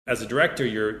As a director,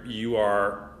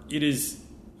 it is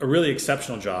a really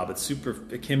exceptional job.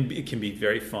 It can be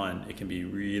very fun. It can be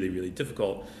really, really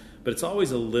difficult, but it's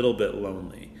always a little bit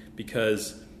lonely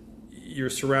because you're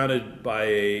surrounded by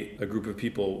a group of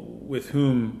people with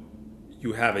whom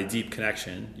you have a deep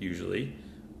connection, usually,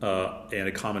 and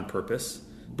a common purpose.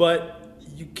 But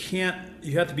you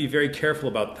have to be very careful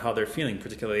about how they're feeling,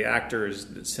 particularly actors,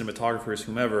 cinematographers,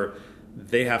 whomever.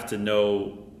 They have to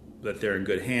know that they're in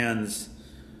good hands,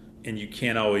 and you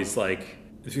can't always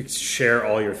share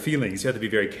all your feelings. You have to be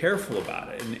very careful about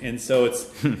it. And so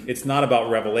it's not about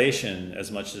revelation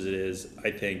as much as it is, I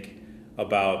think,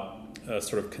 about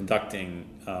sort of conducting.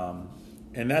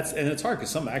 And it's hard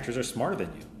because some actors are smarter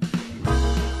than you.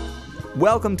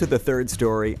 Welcome to The Third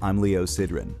Story. I'm Leo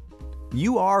Sidran.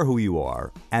 You are who you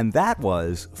are, and that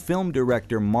was film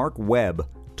director Marc Webb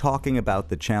talking about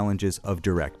the challenges of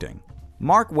directing.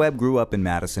 Marc Webb grew up in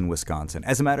Madison, Wisconsin.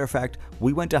 As a matter of fact,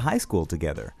 we went to high school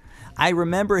together. I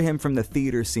remember him from the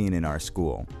theater scene in our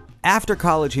school. After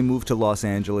college, he moved to Los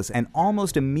Angeles and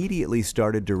almost immediately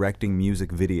started directing music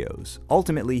videos.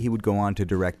 Ultimately, he would go on to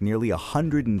direct nearly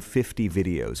 150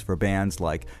 videos for bands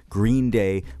like Green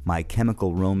Day, My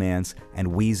Chemical Romance, and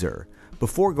Weezer,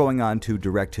 before going on to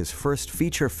direct his first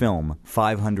feature film,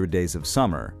 500 Days of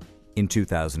Summer, in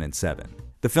 2007.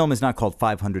 The film is not called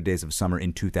 500 Days of Summer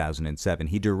in 2007.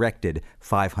 He directed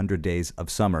 500 Days of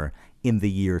Summer in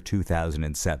the year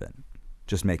 2007.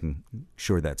 Just making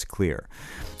sure that's clear.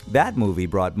 That movie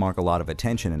brought Marc a lot of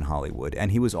attention in Hollywood, and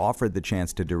he was offered the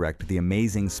chance to direct The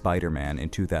Amazing Spider-Man in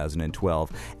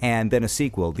 2012, and then a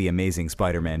sequel, The Amazing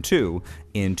Spider-Man 2,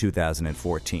 in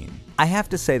 2014. I have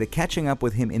to say that catching up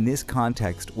with him in this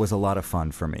context was a lot of fun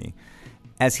for me.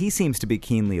 As he seems to be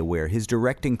keenly aware, his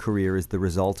directing career is the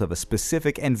result of a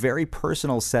specific and very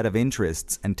personal set of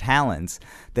interests and talents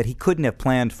that he couldn't have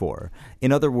planned for.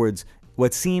 In other words,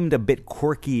 what seemed a bit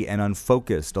quirky and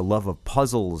unfocused, a love of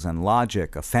puzzles and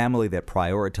logic, a family that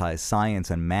prioritized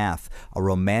science and math, a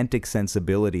romantic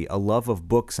sensibility, a love of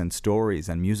books and stories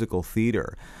and musical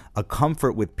theater, a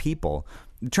comfort with people.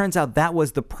 It turns out that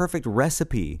was the perfect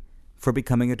recipe for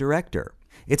becoming a director.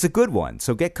 It's a good one,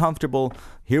 so get comfortable.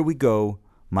 Here we go.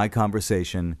 My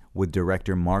conversation with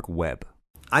director Marc Webb.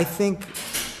 I think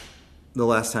the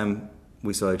last time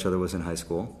we saw each other was in high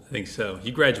school. I think so.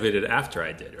 You graduated after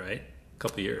I did, right? A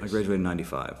couple years. I graduated in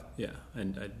 95. Yeah,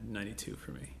 and 92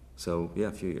 for me. So, yeah,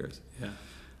 a few years. Yeah.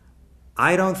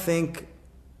 I don't think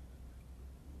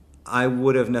I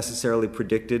would have necessarily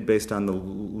predicted, based on the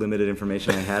limited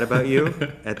information I had about you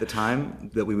at the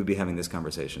time, that we would be having this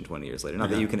conversation 20 years later. Not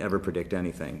that you can ever predict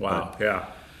anything. Wow,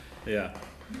 yeah.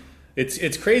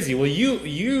 It's crazy. Well,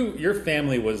 your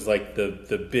family was like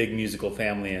the big musical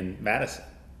family in Madison.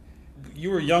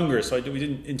 You were younger, so we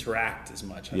didn't interact as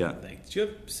much, I don't think. Did you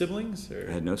have siblings? Or?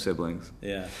 I had no siblings.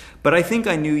 Yeah. But I think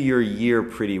I knew your year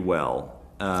pretty well.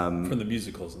 From the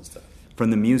musicals and stuff.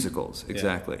 From the musicals,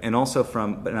 exactly. Yeah. And also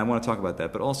and I want to talk about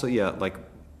that, but also,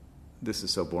 this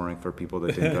is so boring for people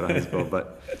that didn't go to high school,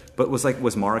 but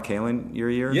was Mara Kalin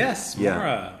your year? Yes,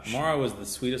 Mara. Yeah. Mara was the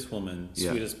sweetest woman,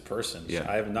 sweetest Yeah. person. Yeah.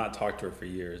 I have not talked to her for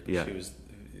years, but Yeah. she was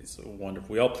so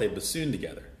wonderful. We all played bassoon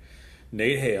together.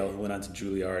 Nate Hale, who went on to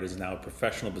Juilliard, is now a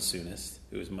professional bassoonist,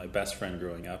 who was my best friend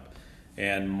growing up.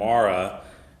 And Mara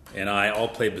and I all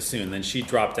played bassoon. Then she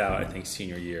dropped out, I think,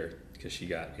 senior year because she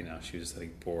got, she was, I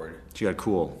think, bored. She got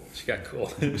cool.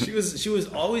 She was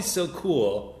always so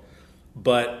cool,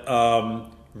 but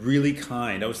really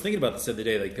kind. I was thinking about this the other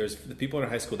day. Like, there's the people in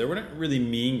high school, they weren't really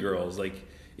mean girls. Like,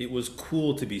 it was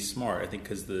cool to be smart, I think,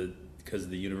 because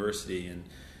the university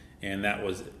and that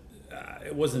was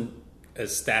it wasn't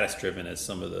as status driven as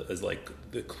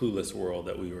the clueless world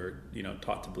that we were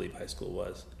taught to believe high school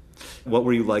was. What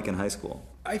were you like in high school?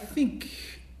 I think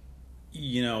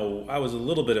I was a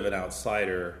little bit of an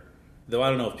outsider, though I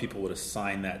don't know if people would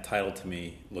assign that title to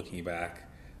me looking back.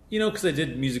 Because I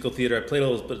did musical theater. I played a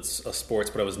little bit of sports,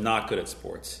 but I was not good at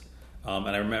sports. And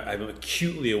I remember I'm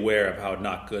acutely aware of how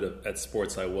not good at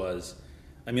sports I was.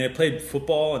 I mean, I played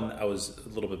football, and I was a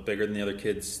little bit bigger than the other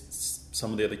kids,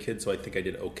 some of the other kids, so I think I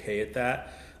did okay at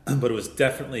that. But it was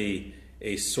definitely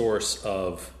a source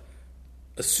of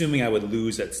assuming I would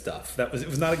lose at stuff. It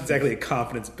was not exactly a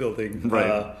confidence building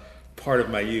part of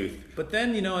my youth. But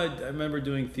then, I remember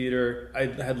doing theater. I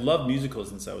had loved musicals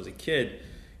since I was a kid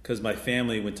because my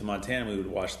family went to Montana. We would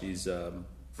watch these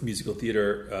musical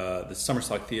theater, the summer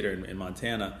stock theater in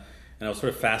Montana, and I was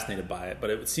sort of fascinated by it.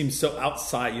 But it seemed so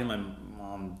outside. My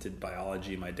mom did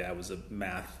biology. My dad was a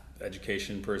math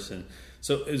education person.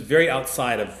 So it was very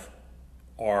outside of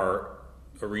our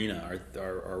arena,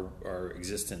 our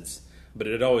existence. But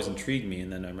it had always intrigued me,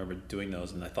 and then I remember doing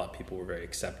those, and I thought people were very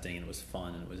accepting, and it was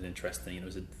fun, and it was interesting, and it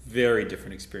was a very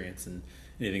different experience than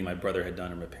anything my brother had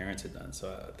done or my parents had done.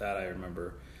 So that I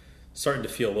remember starting to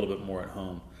feel a little bit more at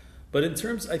home. But in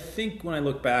terms, I think when I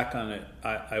look back on it,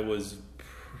 I was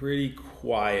pretty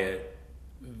quiet,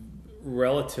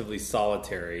 relatively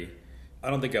solitary. I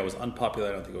don't think I was unpopular,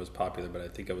 I don't think I was popular, but I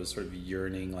think I was sort of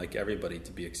yearning, like everybody,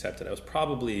 to be accepted. I was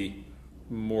probably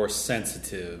more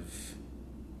sensitive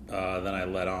than I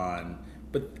let on.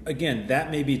 But again, that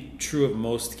may be true of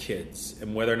most kids,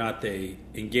 and whether or not they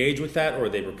engage with that or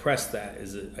they repress that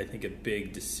is, I think, a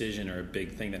big decision or a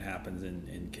big thing that happens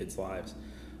in kids' lives.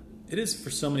 It is for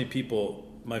so many people.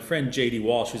 My friend J.D.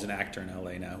 Walsh, who's an actor in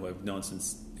LA now, who I've known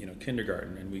since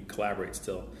kindergarten, and we collaborate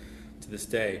still to this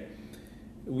day.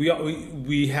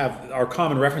 We have our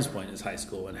common reference point is high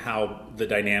school and how the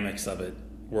dynamics of it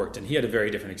worked, and he had a very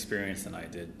different experience than I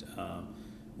did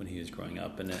when he was growing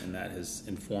up, and that has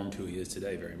informed who he is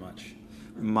today very much.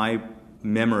 My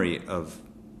memory of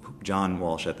John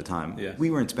Walsh at the time, yeah. We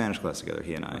were in Spanish class together,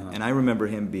 he and I, and I remember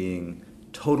him being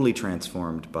totally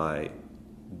transformed by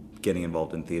getting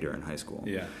involved in theater in high school.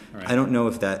 Yeah, right. I don't know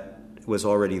if that was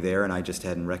already there and I just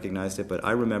hadn't recognized it, but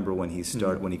I remember when he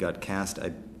started, when he got cast,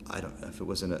 I don't know if it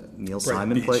was in a Neil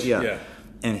Simon Beach, play, yeah.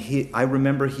 And I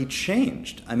remember he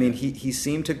changed. I mean, he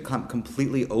seemed to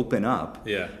completely open up.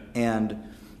 Yeah. And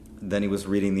then he was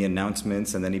reading the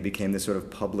announcements, and then he became this sort of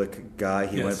public guy.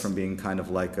 He went from being kind of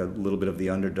like a little bit of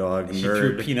the underdog nerd. He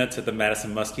threw peanuts at the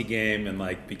Madison Muskie game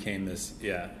and became this,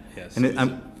 And he was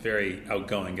a very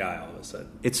outgoing guy all of a sudden.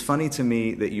 It's funny to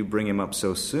me that you bring him up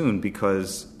so soon,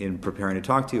 because in preparing to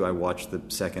talk to you, I watched the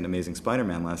second Amazing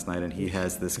Spider-Man last night, and he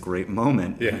has this great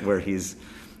moment where he's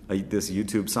this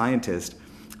YouTube scientist.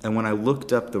 And when I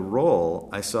looked up the role,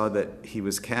 I saw that he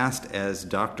was cast as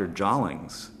Dr.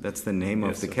 Jollings. That's the name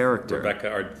of the character.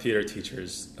 Rebecca, our theater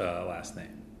teacher's last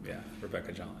name. Yeah,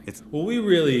 Rebecca Jollings. Well, we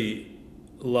really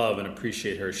love and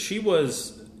appreciate her. She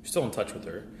was still in touch with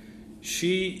her.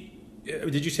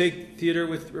 Did you take theater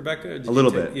with Rebecca? A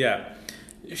little bit. Yeah.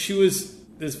 She was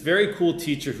this very cool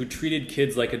teacher who treated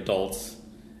kids like adults,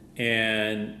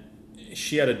 and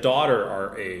she had a daughter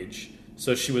our age.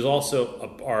 So she was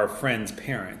also our friend's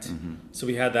parent. Mm-hmm. So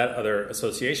we had that other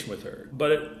association with her.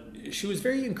 But she was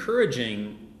very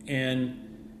encouraging and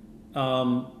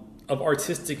of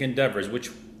artistic endeavors,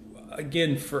 which,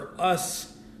 again, for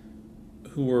us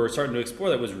who were starting to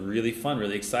explore that, was really fun,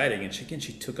 really exciting. And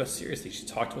she took us seriously. She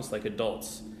talked to us like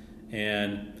adults.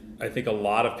 And I think a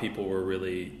lot of people were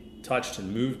really touched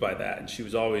and moved by that. And she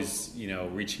was always,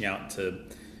 reaching out to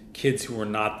kids who were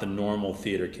not the normal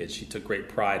theater kids. She took great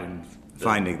pride in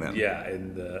finding them. Yeah,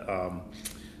 and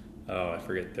I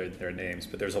forget their names,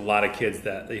 but there's a lot of kids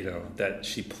that that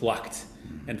she plucked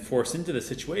and forced into the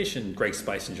situation. Greg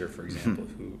Spicinger, for example,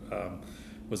 who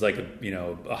was like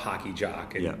a hockey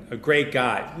jock and a great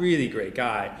guy, really great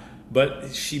guy.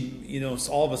 But she,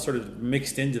 all of us sort of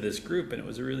mixed into this group, and it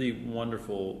was a really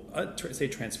wonderful, I'd say,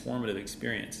 transformative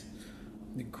experience.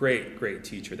 Great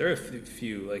teacher. There are a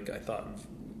few, I thought,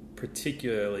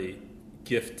 particularly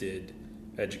gifted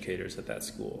educators at that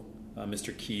school.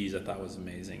 Mr. Keys, I thought, was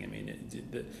amazing. I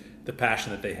mean, the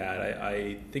passion that they had,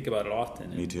 I think about it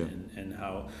often. Me too. And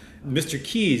how Mr.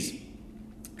 Keys,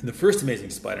 in the first Amazing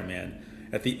Spider-Man,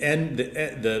 at the end,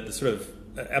 the sort of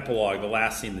epilogue, the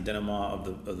last scene, the denouement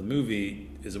of the movie,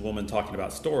 is a woman talking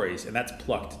about stories, and that's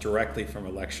plucked directly from a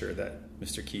lecture that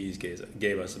Mr. Keys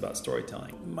gave us about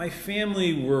storytelling. My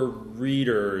family were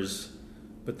readers,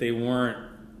 but they weren't.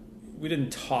 We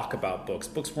didn't talk about books.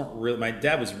 Books weren't really. My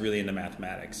dad was really into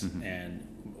mathematics and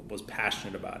was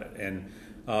passionate about it, and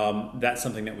that's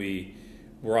something that we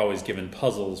were always given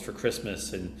puzzles for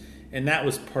Christmas, and that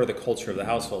was part of the culture of the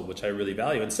household, which I really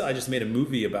value. And so I just made a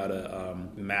movie about a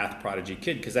math prodigy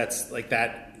kid, because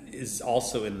that is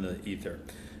also in the ether.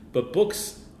 But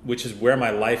books, which is where my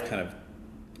life kind of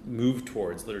moved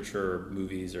towards, literature,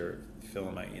 movies, or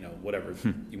film, whatever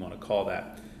you want to call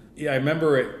that. Yeah, I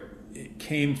remember it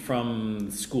came from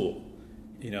school.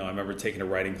 I remember taking a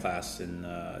writing class in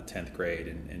 10th grade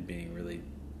and being really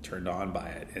turned on by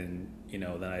it. And,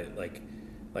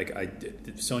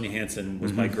 then Sonia Hansen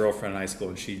was my girlfriend in high school,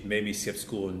 and she made me skip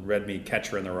school and read me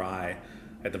Catcher in the Rye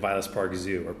at the Vilas Park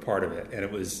Zoo, or part of it. And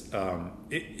it was,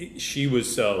 she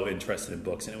was so interested in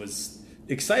books, and it was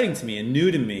exciting to me and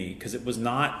new to me, because it was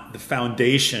not the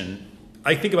foundation.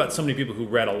 I think about so many people who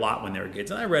read a lot when they were kids,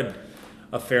 and I read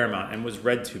a fair amount and was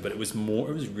read to, but it was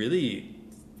really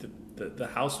the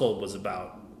household was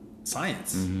about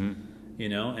science, and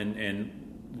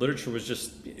literature was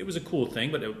just, it was a cool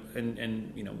thing, but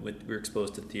we were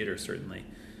exposed to theater, certainly.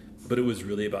 but it was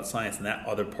really about science. And that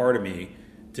other part of me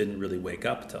didn't really wake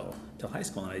up till high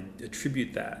school. And I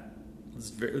attribute that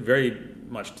very, very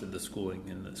much to the schooling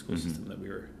and the school system that we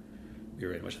were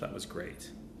in, which I thought was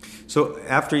great. So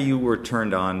after you were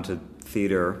turned on to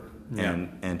theater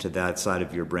and to that side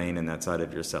of your brain and that side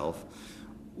of yourself,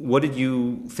 what did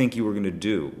you think you were going to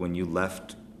do when you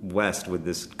left West with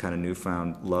this kind of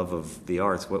newfound love of the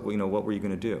arts? What were you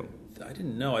going to do? I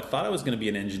didn't know. I thought I was going to be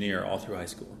an engineer all through high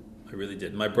school. I really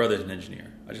did. My brother's an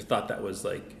engineer. I just thought that was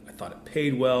I thought it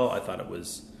paid well. I thought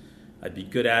I'd be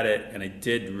good at it. And I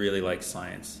did really like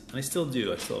science. And I still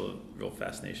do. I still have a real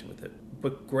fascination with it.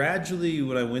 But gradually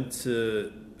when I went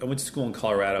to school in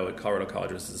Colorado at Colorado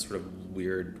College, which is this sort of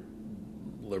weird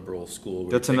liberal school.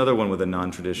 That's another one with a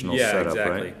non-traditional setup,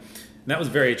 exactly. right? And that was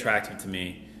very attractive to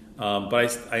me.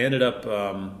 But I ended up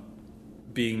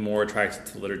being more attracted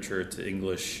to literature, to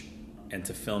English, and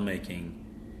to filmmaking.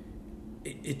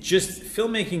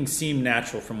 Filmmaking seemed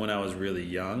natural from when I was really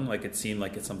young. Like it seemed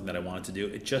like it's something that I wanted to do.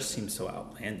 It just seemed so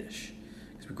outlandish.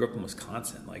 Because we grew up in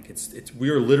Wisconsin. Like we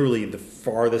are literally the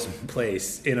farthest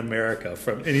place in America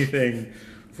from anything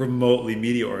remotely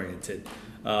media oriented.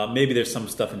 Maybe there's some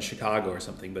stuff in Chicago or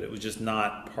something, but it was just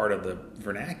not part of the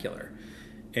vernacular.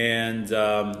 And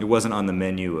it wasn't on the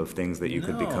menu of things that you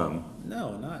could become.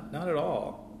 No, not at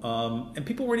all. And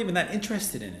people weren't even that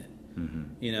interested in it.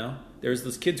 You know, there's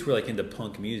those kids who were like into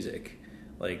punk music,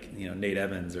 like Nate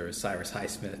Evans or Cyrus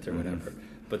Highsmith or whatever.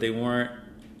 But they weren't.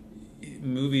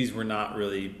 Movies were not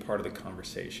really part of the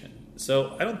conversation.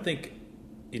 So I don't think,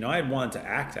 I had wanted to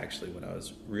act actually when I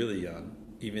was really young,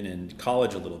 even in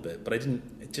college a little bit, but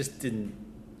it just didn't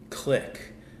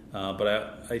click. But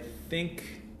I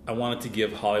think I wanted to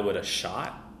give Hollywood a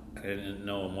shot. I didn't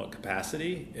know in what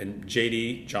capacity. And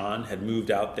John had moved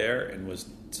out there and was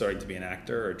starting to be an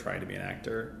actor or trying to be an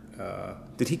actor.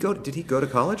 Did he go to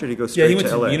college or did he go straight to LA? Yeah, he went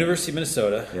to the University of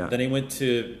Minnesota. Yeah. Then he went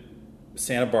to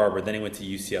Santa Barbara. Then he went to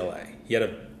UCLA. He had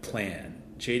a plan.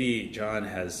 John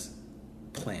has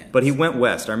plans. But he went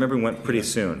west. I remember he went pretty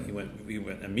soon. He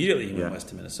went immediately. He went west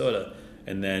to Minnesota,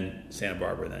 and then Santa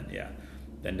Barbara.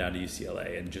 Then down to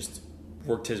UCLA, and just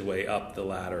worked his way up the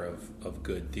ladder of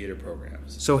good theater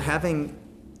programs. So having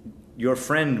your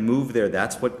friend move there,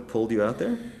 that's what pulled you out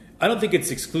there? I don't think it's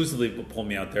exclusively what pulled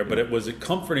me out there, but it was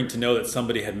comforting to know that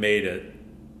somebody had made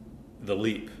the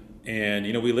leap. And,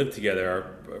 we lived together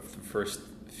our first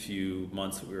few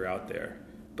months that we were out there.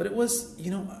 But it was,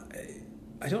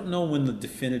 I don't know when the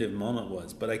definitive moment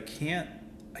was, but I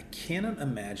cannot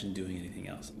imagine doing anything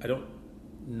else. I don't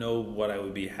know what I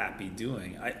would be happy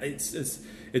doing.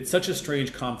 It's such a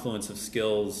strange confluence of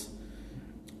skills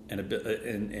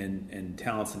and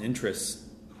talents and interests.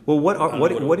 Well,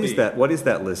 what is that? What is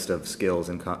that list of skills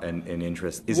and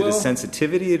interests? Is it a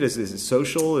sensitivity? Is it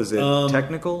social? Is it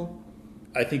technical?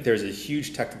 I think there's a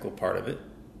huge technical part of it,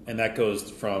 and that goes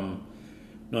from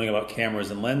knowing about cameras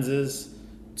and lenses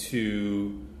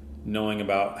to knowing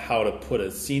about how to put a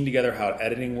scene together, how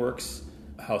editing works,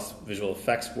 how visual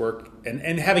effects work,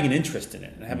 and having an interest in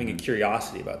it and having a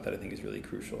curiosity about that, I think, is really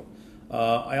crucial.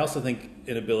 I also think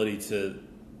an ability to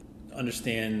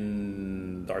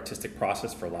understand the artistic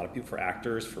process for a lot of people, for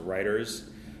actors, for writers,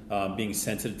 being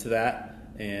sensitive to that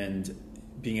and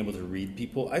being able to read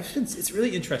people. It's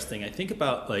really interesting. I think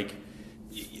about,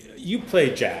 you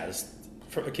play jazz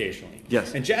occasionally.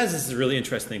 Yes. And jazz is a really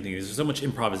interesting thing. There's so much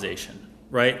improvisation,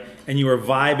 right? And you are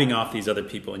vibing off these other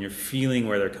people and you're feeling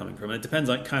where they're coming from. And it depends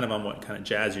on what kind of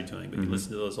jazz you're doing. But you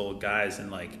listen to those old guys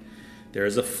and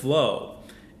there's a flow.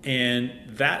 And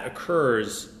that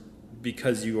occurs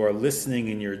because you are listening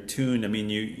and you're tuned. I mean,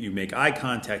 you make eye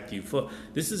contact, you flow.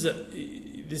 This is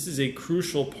a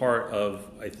crucial part of,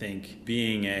 I think,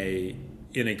 being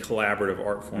in a collaborative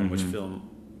art form, which film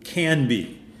can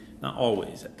be. Not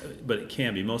always, but it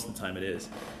can be. Most of the time it is.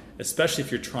 Especially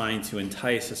if you're trying to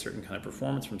entice a certain kind of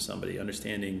performance from somebody,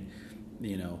 understanding,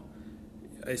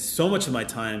 so much of my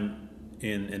time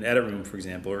in an edit room, for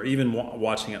example, or even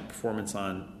watching a performance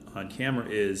on camera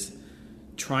is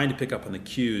trying to pick up on the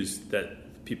cues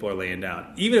that people are laying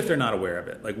down, even if they're not aware of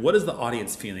it. Like, what is the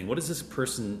audience feeling? What is this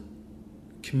person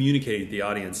communicating to the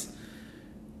audience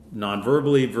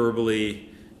non-verbally, verbally,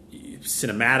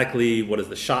 cinematically? What does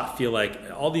the shot feel like?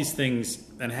 All these things,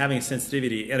 and having a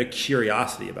sensitivity and a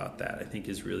curiosity about that, I think,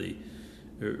 is really,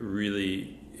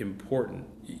 really important.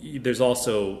 There's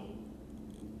also,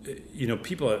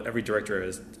 every director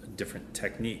has a different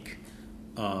technique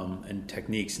and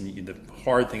techniques, and the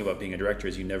hard thing about being a director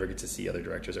is you never get to see other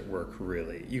directors at work,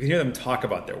 really. You can hear them talk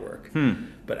about their work,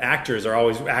 but actors are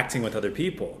always acting with other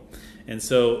people. And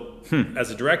so as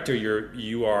a director,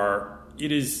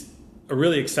 it is a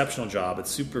really exceptional job.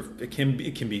 It can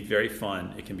be very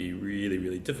fun. It can be really,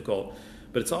 really difficult,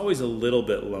 but it's always a little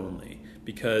bit lonely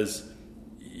because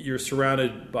you're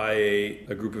surrounded by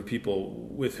a group of people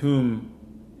with whom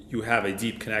you have a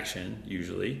deep connection,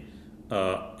 usually,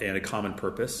 and a common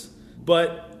purpose.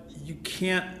 But you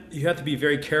have to be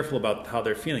very careful about how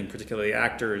they're feeling, particularly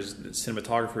actors,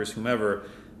 cinematographers, whomever.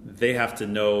 They have to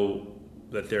know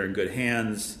that they're in good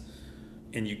hands,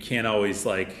 and you can't always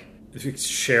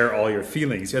share all your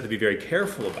feelings. You have to be very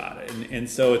careful about it. And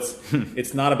so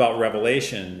it's not about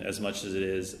revelation as much as it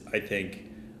is, I think,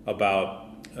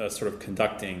 about sort of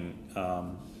conducting.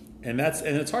 And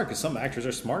it's hard because some actors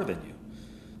are smarter than you.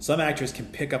 Some actors can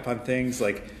pick up on things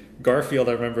like Garfield.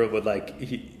 I remember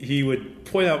he would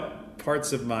point out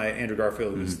parts of my Andrew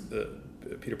Garfield, who's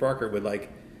Peter Parker,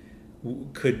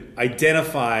 could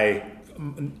identify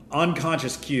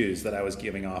unconscious cues that I was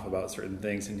giving off about certain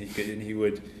things, and he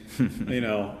would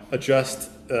adjust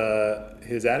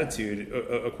his attitude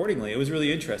accordingly. It was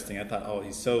really interesting. I thought, oh,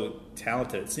 he's so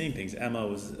talented at seeing things. Emma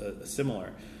was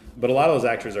similar, but a lot of those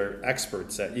actors are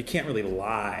experts at. You can't really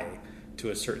lie to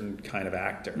a certain kind of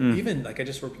actor. Even I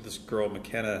just worked with this girl,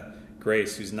 McKenna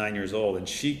Grace, who's 9 years old, and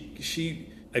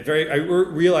I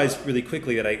realized really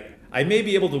quickly that I may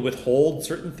be able to withhold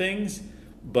certain things,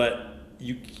 but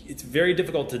it's very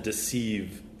difficult to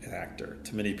deceive an actor,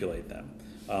 to manipulate them,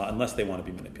 unless they want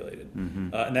to be manipulated.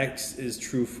 And that is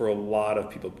true for a lot of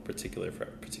people,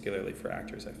 particularly for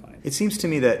actors, I find. It seems to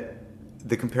me that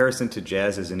the comparison to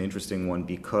jazz is an interesting one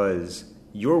because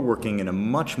you're working in a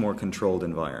much more controlled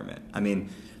environment. I mean,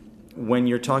 when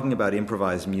you're talking about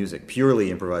improvised music,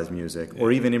 purely improvised music,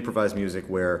 or even improvised music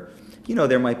where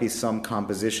there might be some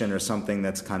composition or something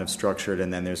that's kind of structured,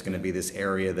 and then there's going to be this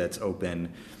area that's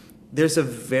open. There's a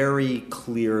very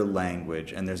clear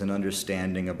language, and there's an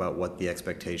understanding about what the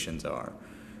expectations are.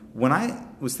 When I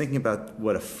was thinking about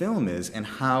what a film is and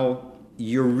how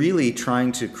you're really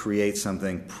trying to create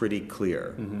something pretty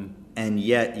clear, and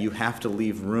yet you have to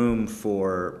leave room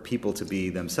for people to be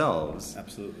themselves.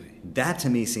 Absolutely. That to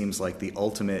me seems like the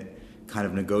ultimate kind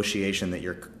of negotiation that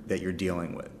you're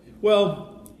dealing with.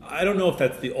 Well, I don't know if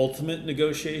that's the ultimate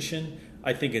negotiation.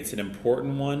 I think it's an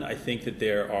important one. I think that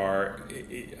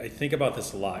I think about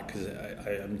this a lot because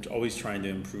I'm always trying to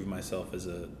improve myself as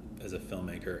a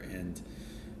filmmaker. And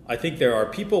I think there are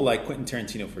people like Quentin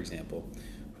Tarantino, for example,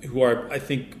 who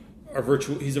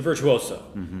he's a virtuoso.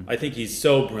 I think he's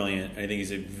so brilliant. I think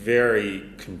he's a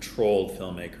very controlled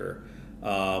filmmaker.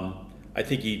 I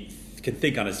think he can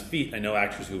think on his feet. I know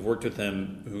actors who've worked with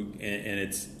him and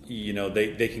it's,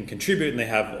 they can contribute and they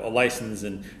have a license,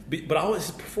 but all his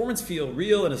performance feel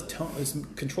real, and his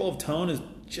control of tone is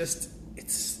just,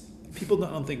 people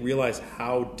don't realize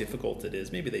how difficult it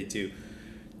is. Maybe they do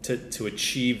to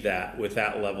achieve that with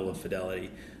that level of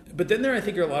fidelity. But then I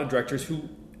think there are a lot of directors who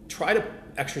try to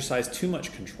exercise too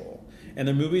much control, and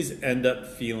their movies end up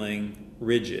feeling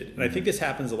rigid. And I think this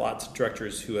happens a lot to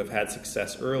directors who have had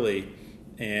success early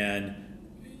and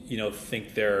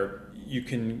think you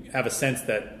can have a sense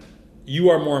that you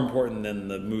are more important than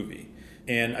the movie.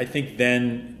 And I think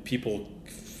then people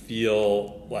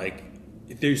feel like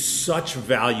there's such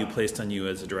value placed on you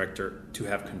as a director to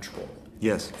have control.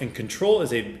 Yes. And control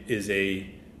is a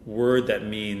word that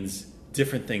means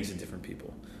different things to different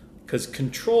people. Because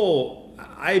control,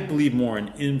 I believe more in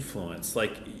influence.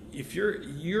 Like if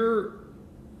your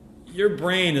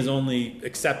brain is only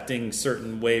accepting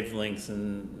certain wavelengths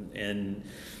and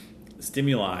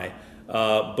stimuli,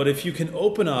 but if you can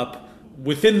open up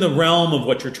within the realm of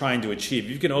what you're trying to achieve,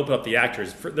 you can open up the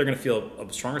actors, they're going to feel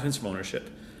a stronger sense of ownership.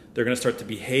 They're going to start to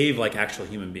behave like actual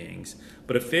human beings.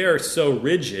 But if they are so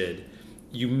rigid,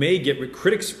 you may get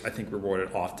critics, I think,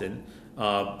 rewarded often.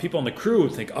 People on the crew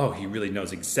would think, oh, he really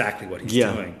knows exactly what he's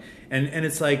doing. And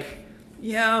it's like,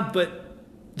 yeah, but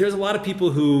there's a lot of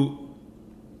people who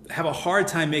have a hard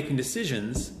time making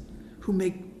decisions who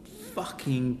make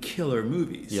fucking killer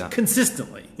movies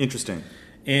consistently. Interesting.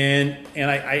 And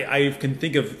I can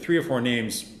think of 3 or 4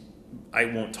 names. I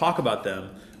won't talk about them,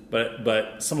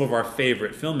 but some of our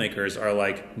favorite filmmakers are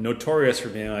like notorious for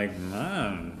being like,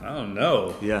 man, I don't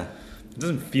know. Yeah, it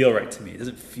doesn't feel right to me. It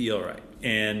doesn't feel right,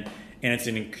 and it's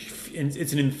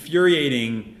an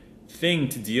infuriating thing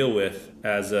to deal with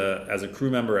as a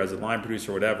crew member, as a line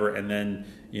producer, or whatever. And then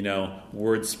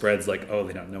word spreads like, oh,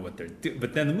 they don't know what they're doing.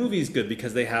 But then the movie is good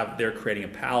because they're creating a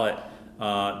palette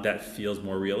that feels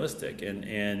more realistic,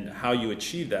 and how you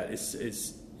achieve that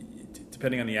is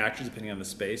depending on the actors, depending on the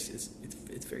space,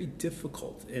 it's very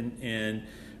difficult and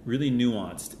really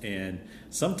nuanced, and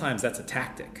sometimes that's a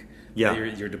tactic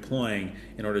that you're deploying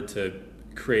in order to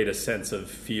create a sense of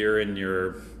fear in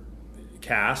your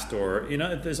cast, or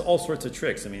there's all sorts of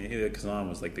tricks. I mean, Kazan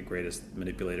was like the greatest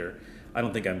manipulator. I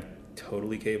don't think I'm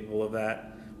totally capable of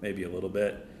that. Maybe a little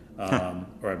bit,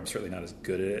 or I'm certainly not as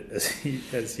good at it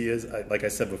as he is. Like I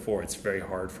said before, it's very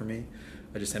hard for me.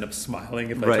 I just end up smiling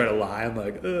if I try to lie. I'm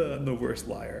like, I'm the worst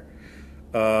liar.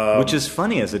 Which is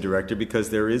funny as a director, because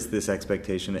there is this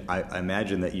expectation. I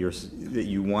imagine that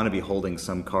you want to be holding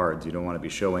some cards. You don't want to be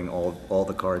showing all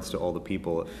the cards to all the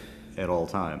people at all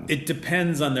times. It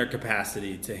depends on their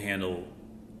capacity to handle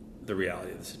the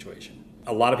reality of the situation.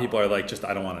 A lot of people are like, just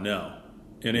I don't want to know,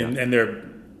 and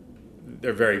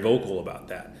they're very vocal about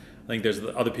that. I think there's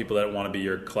other people that want to be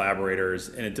your collaborators,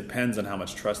 and it depends on how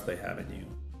much trust they have in you.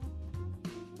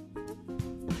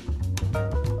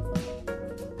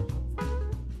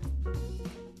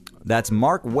 That's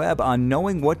Marc Webb on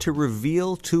knowing what to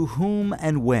reveal to whom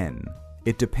and when.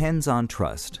 It depends on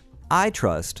trust. I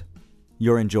trust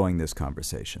you're enjoying this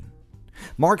conversation.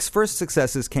 Marc's first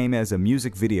successes came as a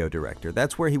music video director.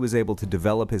 That's where he was able to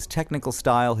develop his technical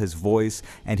style, his voice,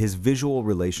 and his visual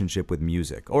relationship with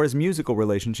music, or his musical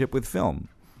relationship with film.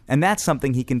 And that's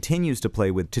something he continues to play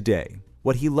with today.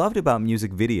 What he loved about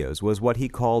music videos was what he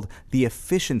called the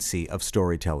efficiency of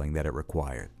storytelling that it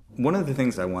required. One of the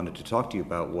things I wanted to talk to you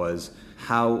about was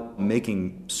how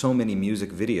making so many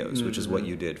music videos, which is what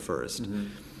you did first,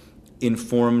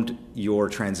 informed your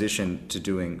transition to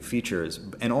doing features.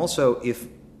 And also, if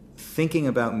thinking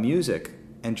about music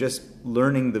and just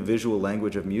learning the visual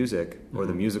language of music, or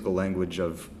the musical language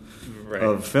of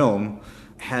film,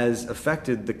 has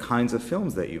affected the kinds of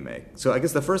films that you make. So I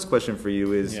guess the first question for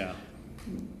you is,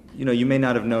 you may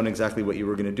not have known exactly what you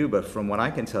were going to do, but from what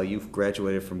I can tell, you've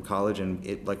graduated from college, and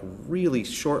really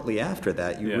shortly after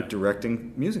that, you were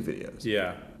directing music videos.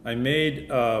 Yeah. I made,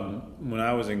 when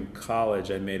I was in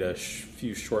college, I made a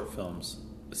few short films,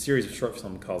 a series of short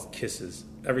films called Kisses.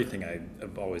 Everything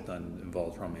I've always done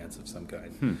involves romance of some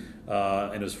kind.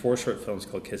 And it was 4 short films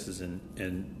called Kisses, and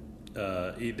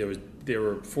there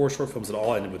were 4 short films that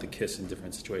all ended with a kiss in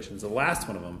different situations. The last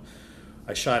one of them,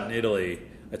 I shot in Italy.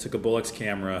 I took a Bolex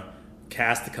camera,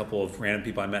 cast a couple of random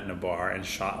people I met in a bar, and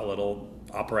shot a little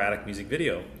operatic music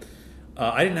video.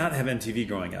 I did not have MTV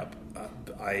growing up.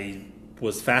 I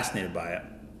was fascinated by it,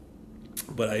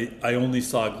 but I only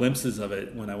saw glimpses of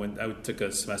it when I took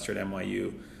a semester at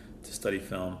NYU to study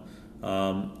film.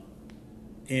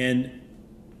 And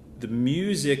the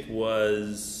music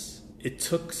it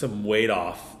took some weight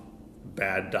off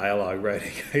bad dialogue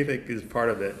writing, I think, is part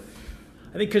of it.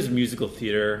 I think because musical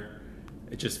theater,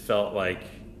 it just felt like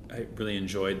I really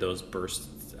enjoyed those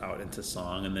bursts out into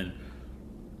song. And then,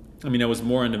 I was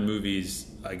more into movies,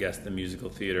 I guess, than musical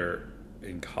theater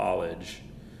in college,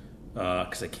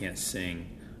 because I can't sing,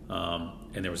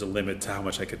 and there was a limit to how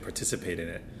much I could participate in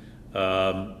it.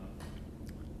 What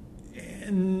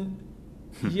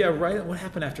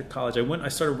happened after college? I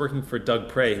started working for Doug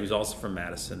Prey, who's also from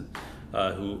Madison,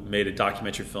 who made a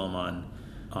documentary film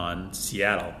on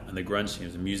Seattle and the grunge scene. It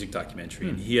was a music documentary,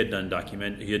 and he had done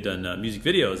music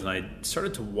videos, and I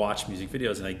started to watch music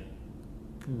videos, and I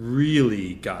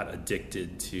really got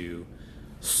addicted to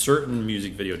certain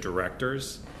music video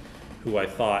directors who I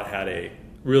thought had a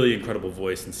really incredible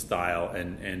voice and style,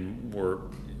 and were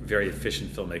very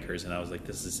efficient filmmakers. And I was like,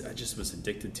 I just was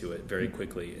addicted to it very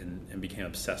quickly, and became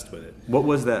obsessed with it. What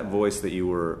was that voice that you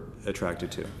were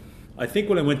attracted to? I think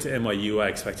when I went to NYU, I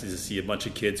expected to see a bunch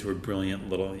of kids who were brilliant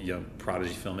little young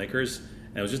prodigy filmmakers,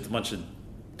 and it was just a bunch of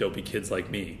dopey kids like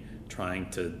me trying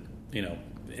to,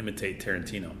 imitate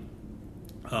Tarantino.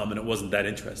 And it wasn't that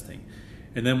interesting.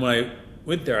 And then when I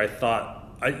went there, I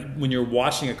thought, when you're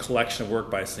watching a collection of work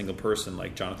by a single person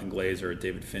like Jonathan Glazer or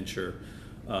David Fincher,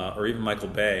 or even Michael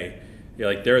Bay,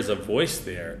 you're like, there is a voice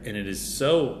there, and they're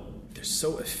so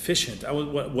efficient.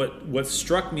 What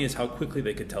struck me is how quickly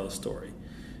they could tell a story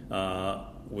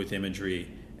with imagery,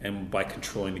 and by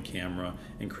controlling the camera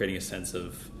and creating a sense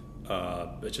of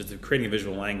creating a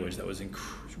visual language that was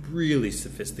really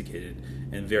sophisticated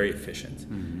and very efficient.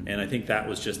 Mm-hmm. And I think that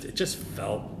was it just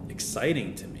felt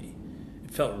exciting to me.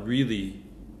 It felt really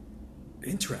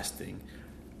interesting.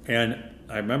 And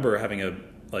I remember having I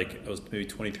was maybe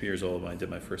 23 years old when I did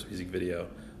my first music video.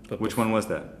 But which one was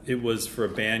that? It was for a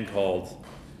band called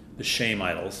the Shame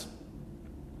Idols.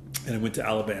 And I went to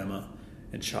Alabama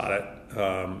and shot it.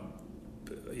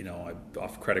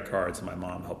 Off credit cards, and my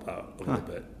mom helped out a little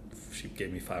bit. She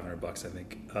gave me $500, I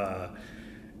think.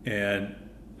 And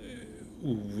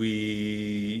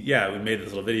we made this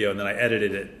little video, and then I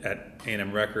edited it at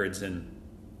A&M Records, and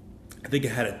I think it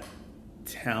had a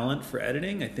talent for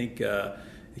editing. I think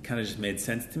it kind of just made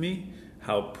sense to me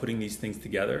how putting these things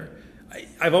together.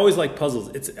 I've always liked puzzles.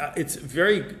 It's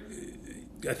very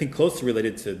I think, closely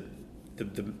related to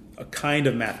a kind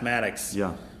of mathematics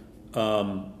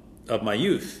of my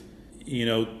youth.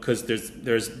 Because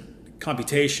there's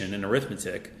computation and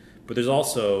arithmetic, but there's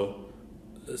also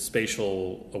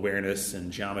spatial awareness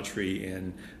and geometry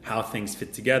and how things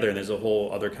fit together. And there's a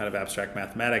whole other kind of abstract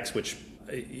mathematics, which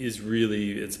is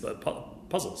really, it's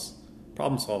puzzles,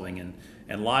 problem solving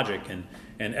and logic. And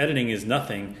editing is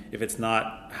nothing if it's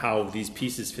not how these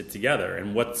pieces fit together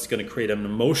and what's going to create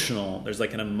there's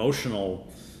like an emotional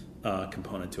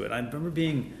component to it. I remember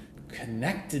being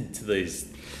connected to these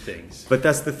things. But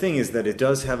that's the thing, is that it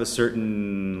does have a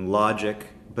certain logic,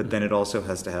 but then it also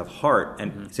has to have heart.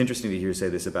 And it's interesting to hear you say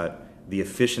this about the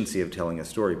efficiency of telling a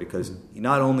story, because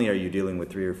not only are you dealing with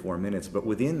 3 or 4 minutes, but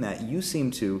within that you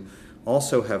seem to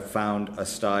also have found a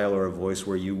style or a voice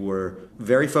where you were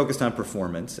very focused on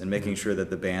performance and making sure that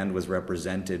the band was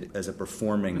represented as a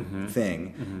performing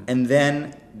thing, and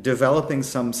then developing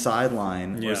some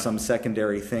sideline or some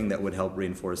secondary thing that would help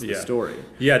reinforce the story.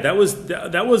 Yeah, that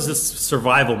was a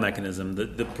survival mechanism.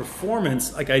 The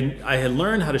performance, like I had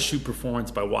learned how to shoot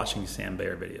performance by watching Sam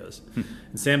Bayer videos.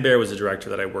 And Sam Bayer was a director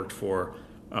that I worked for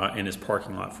in his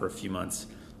parking lot for a few months.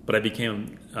 But I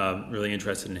became really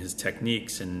interested in his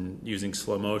techniques and using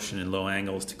slow motion and low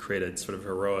angles to create a sort of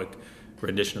heroic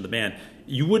rendition of the band.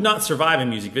 You would not survive in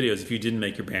music videos if you didn't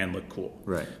make your band look cool.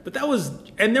 Right. But there was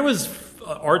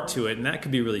art to it, and that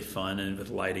could be really fun and with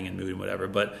lighting and mood and whatever.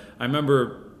 But I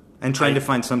remember... And trying to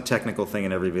find some technical thing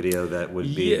in every video that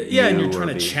would be... Yeah, and you're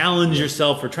trying to challenge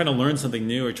yourself or trying to learn something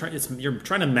new, or you're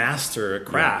trying to master a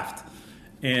craft.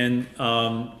 And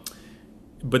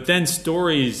but then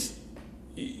stories...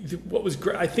 What was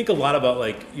great, I think a lot about,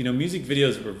 like, music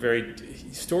videos were very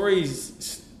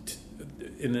stories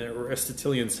in the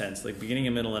Aristotelian sense, like beginning,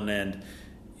 a middle, and end.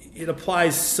 It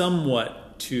applies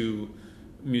somewhat to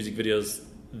music videos,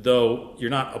 though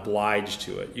you're not obliged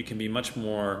to it. You can be much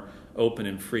more open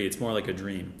and free. It's more like a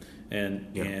dream, and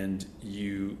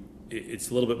it's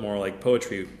a little bit more like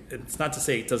poetry. It's not to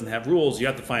say it doesn't have rules. You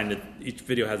have to find that each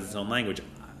video has its own language,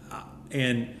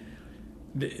 and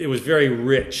it was very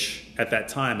rich at that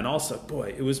time. And also,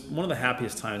 boy, it was one of the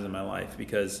happiest times in my life,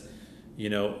 because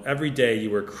every day you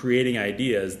were creating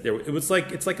ideas. It's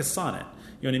like a sonnet.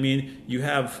 You know what I mean? You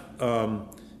have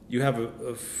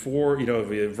a four,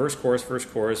 a verse,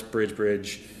 chorus,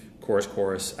 bridge,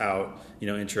 chorus, out,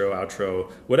 intro,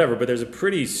 outro, whatever. But there's a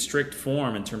pretty strict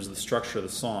form in terms of the structure of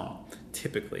the song,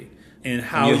 typically. And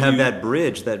how you have that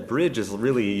bridge. That bridge is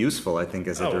really useful, I think,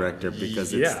 as a director,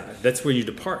 because that's where you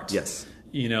depart. Yes.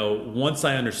 Once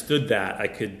I understood that, I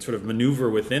could sort of maneuver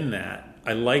within that.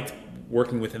 I liked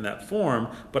working within that form,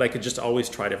 but I could just always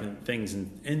try different things.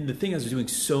 And the thing, I was doing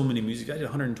so many music. I did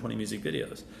 120 music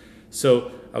videos.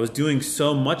 So I was doing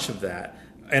so much of that.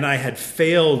 And I had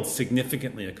failed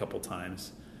significantly a couple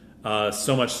times.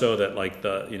 So much so that, like,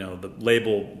 the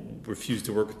label refused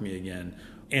to work with me again.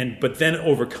 But then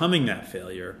overcoming that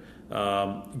failure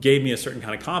gave me a certain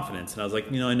kind of confidence. And I was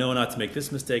like, I know not to make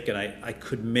this mistake, and I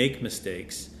could make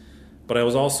mistakes, but I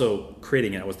was also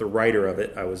creating it. I was the writer of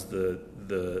it. I was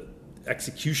the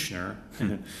executioner,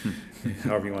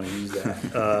 however you want to use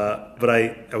that. But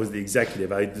I was the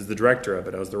executive. I was the director of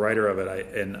it. I was the writer of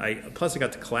it. Plus I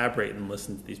got to collaborate and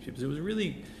listen to these people. So it was a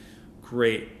really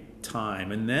great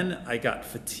time. And then I got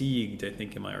fatigued, I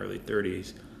think, in my early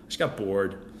 30s. I just got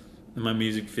bored. And my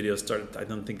music videos started, I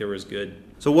don't think they were as good.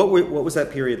 So what was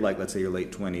that period like, let's say your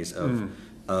late 20s,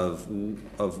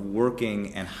 of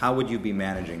working, and how would you be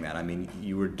managing that? I mean,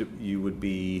 you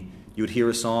would hear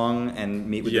a song and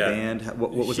meet with the band?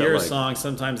 What was that like? Hear a song,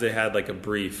 sometimes they had like a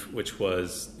brief, which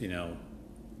was,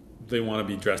 they want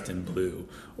to be dressed in blue,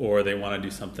 or they want to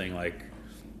do something like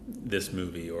this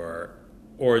movie, or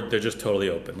they're just totally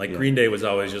open. Like Green Day was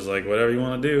always just like, whatever you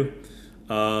want to do.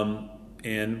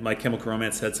 And My Chemical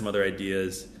Romance had some other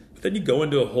ideas. But then you go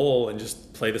into a hole and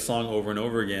just play the song over and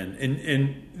over again.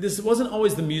 And this wasn't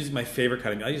always the music, my favorite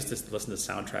kind of music. I used to listen to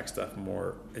soundtrack stuff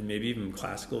more, and maybe even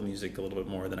classical music a little bit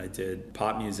more than I did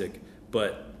pop music.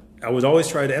 But I was always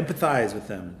trying to empathize with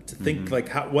them, to think like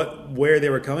where they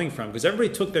were coming from, because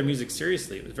everybody took their music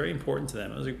seriously. It was very important to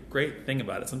them. It was a great thing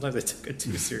about it. Sometimes I took it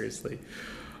too seriously.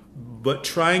 But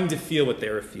trying to feel what they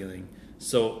were feeling,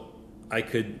 so I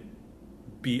could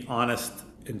be honest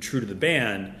and true to the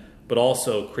band, but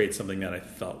also create something that I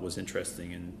felt was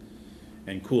interesting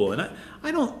and cool. And I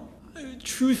don't,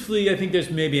 truthfully, I think there's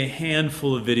maybe a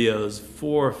handful of videos,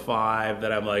 4 or 5,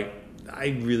 that I'm like,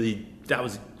 that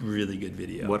was a really good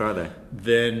video. What are they?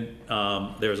 Then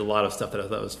there was a lot of stuff that I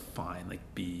thought was fine, like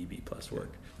B plus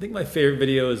work. I think my favorite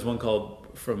video is one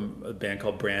from a band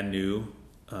called Brand New.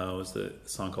 was the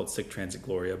song called Sic Transit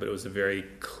Gloria, but it was a very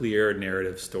clear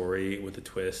narrative story with a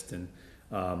twist. And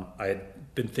I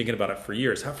had been thinking about it for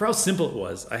years, for how simple it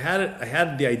was. I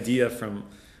had the idea from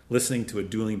listening to a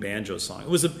dueling banjo song. It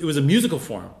was a musical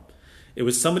form. It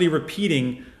was somebody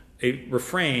repeating a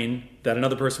refrain that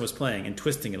another person was playing and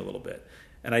twisting it a little bit.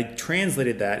 And I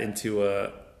translated that into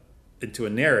a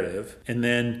narrative, and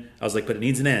then I was like, but it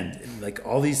needs an end. And like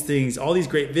all these things, all these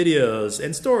great videos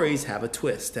and stories have a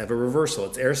twist, have a reversal.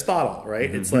 It's Aristotle, right?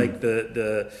 Mm-hmm. It's like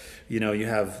you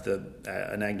have the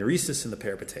anagnoresis and the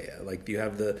peripeteia. Like you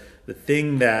have the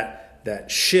thing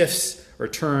that shifts or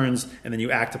turns, and then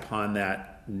you act upon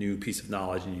that new piece of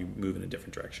knowledge and you move in a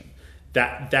different direction.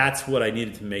 That's what I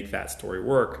needed to make that story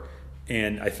work,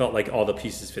 and I felt like all the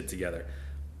pieces fit together.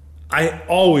 I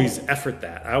always effort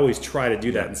that. I always try to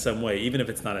do that in some way. Even if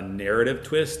it's not a narrative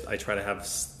twist, I try to have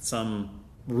some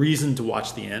reason to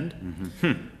watch the end.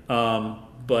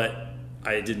 Mm-hmm. But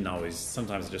I didn't always.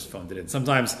 Sometimes I just phoned it in.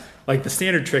 Sometimes, like the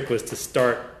standard trick was to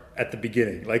start at the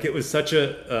beginning. Like it was such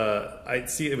a... I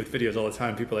see it with videos all the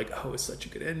time. People are like, oh, it's such a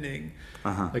good ending.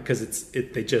 Because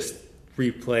they just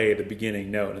replay the beginning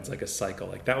note. And it's like a cycle.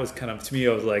 Like that was kind of... To me,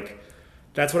 I was like...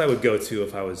 That's what I would go to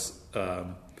if I was...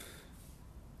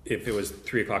 if it was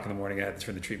 3 o'clock in the morning, I had to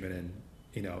turn the treatment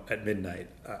in, at midnight.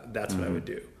 That's what I would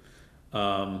do.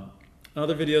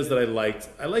 Other videos that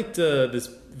I liked this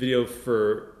video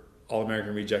for All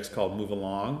American Rejects called Move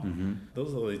Along. Mm-hmm. Those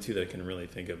are the only 2 that I can really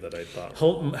think of that I thought.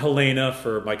 Helena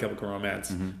for My Chemical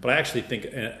Romance. Mm-hmm. But I actually think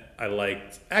I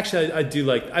liked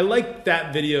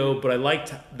that video, but I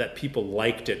liked that people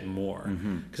liked it more.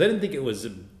 Because I didn't think it was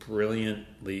a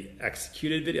brilliantly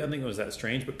executed video. I don't think it was that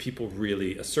strange, but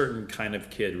a certain kind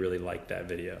of kid really liked that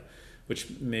video,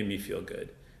 which made me feel good.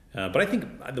 But I think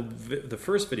the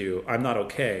first video, I'm Not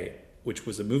Okay, which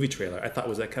was a movie trailer, I thought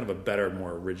was that kind of a better,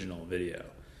 more original video.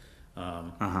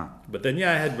 But then,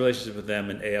 I had relationships with them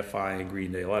and AFI and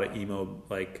Green Day, a lot of emo,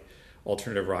 like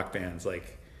alternative rock bands,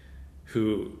 like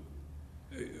who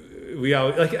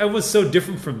I was so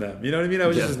different from them. You know what I mean? I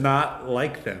was just not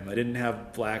like them. I didn't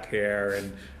have black hair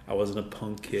and I wasn't a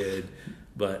punk kid,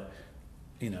 but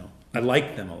I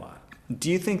liked them a lot. Do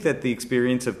you think that the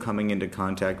experience of coming into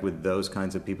contact with those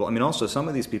kinds of people, I mean, also some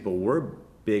of these people were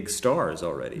big stars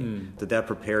already. Did that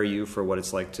prepare you for what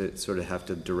it's like to sort of have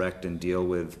to direct and deal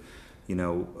with,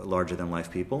 larger than life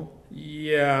people?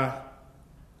 Yeah.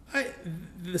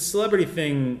 The celebrity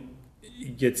thing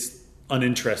gets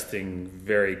uninteresting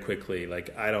very quickly.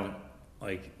 Like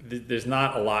there's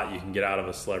not a lot you can get out of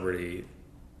a celebrity.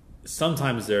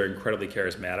 Sometimes they're incredibly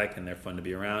charismatic and they're fun to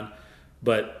be around,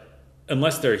 but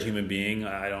unless they're a human being,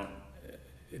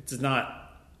 it does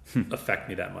not affect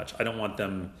me that much. I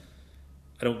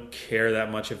don't care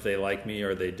that much if they like me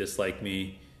or they dislike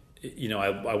me.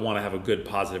 I want to have a good,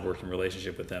 positive working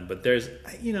relationship with them. But there's,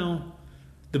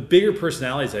 the bigger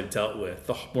personalities I've dealt with,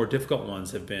 the more difficult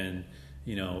ones have been,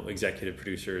 executive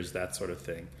producers, that sort of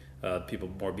thing. People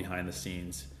more behind the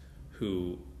scenes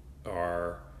who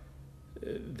are,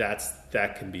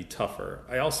 that can be tougher.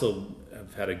 I also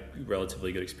have had a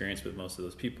relatively good experience with most of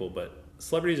those people, but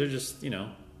celebrities are just,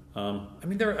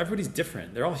 everybody's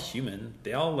different. They're all human.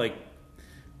 They all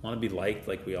want to be liked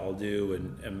like we all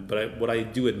do. But what I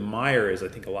do admire is I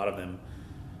think a lot of them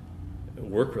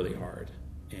work really hard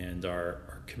and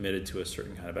are committed to a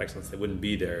certain kind of excellence. They wouldn't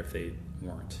be there if they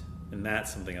weren't. And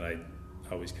that's something that I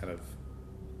always kind of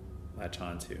latch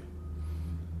on to.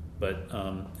 But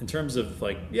in terms of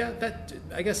that,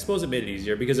 I suppose it made it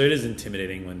easier because it is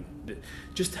intimidating when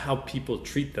just how people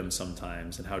treat them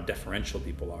sometimes and how deferential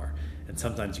people are. And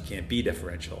sometimes you can't be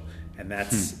deferential. And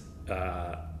that's,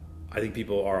 I think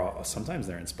people are, sometimes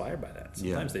they're inspired by that.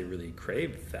 Sometimes they really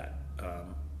crave that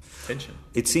attention.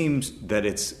 It seems that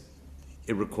it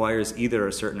requires either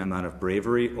a certain amount of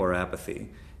bravery or apathy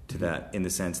to that, in the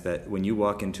sense that when you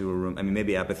walk into a room, I mean,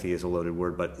 maybe apathy is a loaded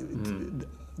word, but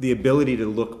the ability to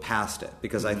look past it,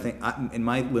 because I think, in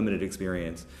my limited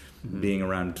experience, being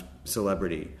around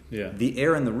celebrity, the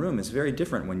air in the room is very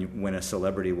different when a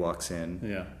celebrity walks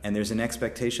in, and there's an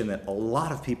expectation that a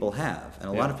lot of people have, and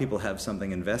a lot of people have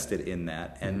something invested in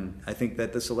that, and I think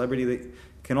that the celebrity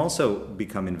can also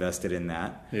become invested in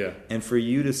that, and for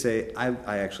you to say,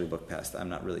 I actually look past that, I'm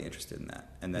not really interested in that,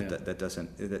 and that doesn't,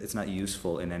 it's not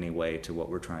useful in any way to what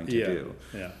we're trying to do,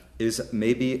 is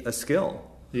maybe a skill.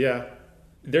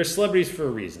 They're celebrities for a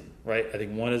reason, right? I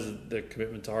think one is the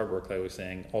commitment to hard work, like I was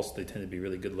saying. Also, they tend to be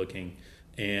really good looking,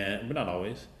 but not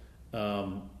always.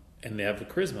 And they have the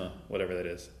charisma, whatever that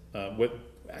is.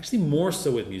 Actually, more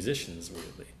so with musicians,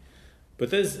 weirdly.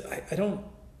 But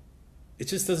it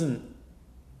just doesn't,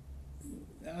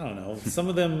 I don't know. Some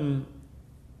of them,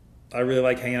 I really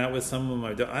like hanging out with some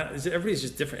of them. Everybody's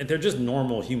just different. They're just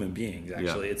normal human beings,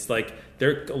 actually. Yeah. It's like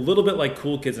they're a little bit like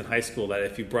cool kids in high school that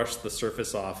if you brush the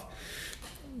surface off,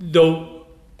 though,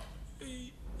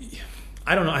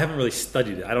 I don't know. I haven't really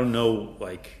studied it. I don't know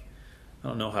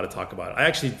how to talk about it. I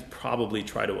actually probably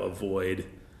try to avoid,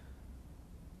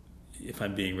 if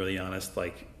I'm being really honest,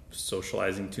 like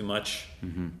socializing too much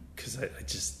because it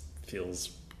just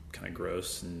feels kind of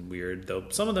gross and weird, though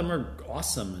some of them are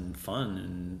awesome and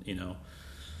fun and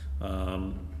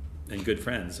and good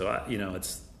friends. So it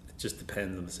just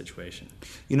depends on the situation.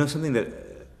 Something that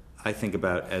I think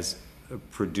about as a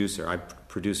producer, I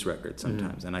produce records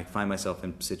sometimes, and I find myself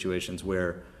in situations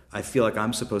where I feel like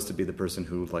I'm supposed to be the person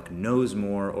who like knows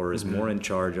more or is more in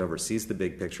charge of or sees the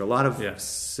big picture. A lot of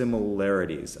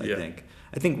similarities, I think.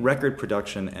 I think record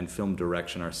production and film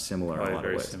direction are similar in a lot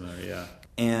of ways. Similar, yeah.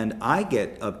 And I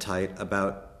get uptight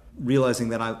about realizing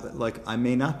that I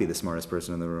may not be the smartest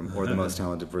person in the room or the most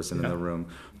talented person in the room.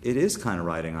 It is kind of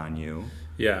riding on you.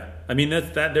 Yeah. I mean,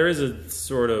 that there is a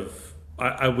sort of...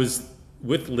 I was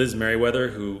with Liz Merriweather,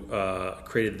 who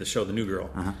created the show The New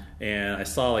Girl. And I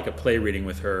saw like a play reading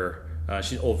with her.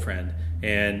 She's an old friend.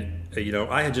 And,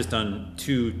 I had just done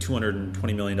two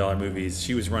 $220 million movies.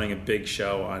 She was running a big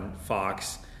show on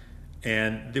Fox.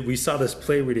 And we saw this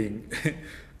play reading...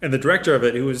 And the director of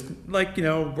it, who was like,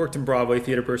 worked in Broadway,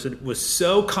 theater person, was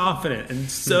so confident. And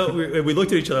so we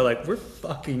looked at each other like, we're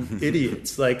fucking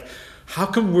idiots. Like, how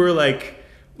come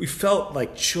we felt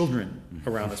like children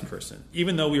around this person,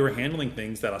 even though we were handling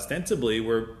things that ostensibly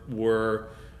were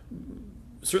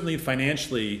certainly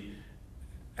financially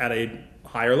at a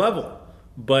higher level.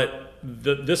 But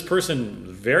this person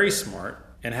was very smart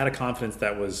and had a confidence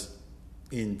that was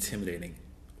intimidating.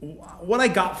 What I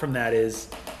got from that is...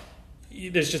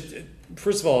 There's just,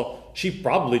 first of all, she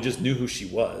probably just knew who she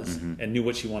was and knew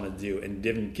what she wanted to do and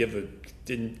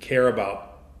didn't care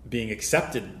about being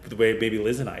accepted the way Baby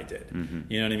Liz and I did.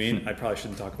 You know what I mean? I probably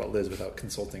shouldn't talk about Liz without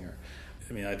consulting her.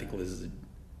 I mean, I think Liz is a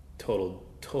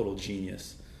total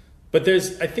genius. But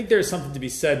I think there's something to be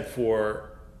said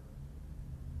for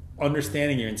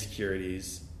understanding your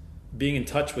insecurities, being in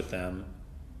touch with them,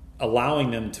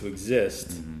 allowing them to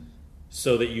exist.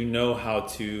 So that you know how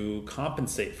to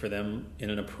compensate for them in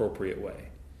an appropriate way.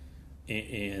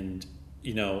 And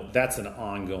that's an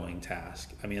ongoing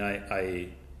task. I mean, I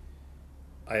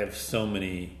have so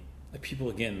many people,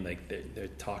 again, like they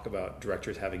talk about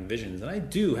directors having visions, and I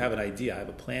do have an idea. I have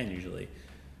a plan usually,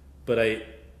 but I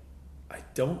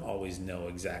don't always know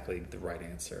exactly the right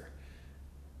answer.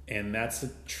 And that's a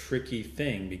tricky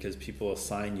thing because people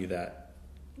assign you that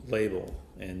label,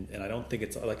 and I don't think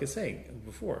it's, like I was saying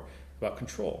before, about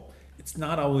control. It's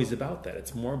not always about that.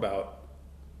 It's more about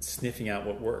sniffing out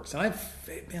what works. And I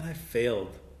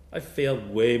failed. I failed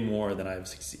way more than I've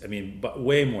succeeded. I mean, but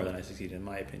way more than I succeeded, in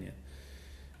my opinion,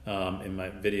 in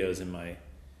my videos, in my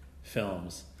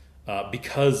films,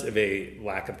 because of a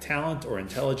lack of talent or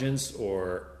intelligence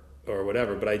or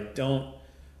whatever. But I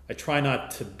try not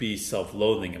to be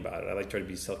self-loathing about it. I try to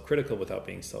be self-critical without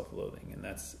being self-loathing. And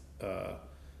that's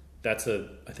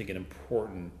I think an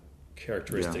important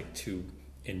characteristic to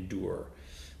endure.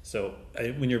 So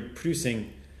when you're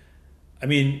producing, I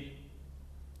mean,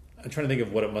 I'm trying to think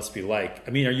of what it must be like.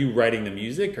 I mean, are you writing the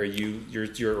music? Or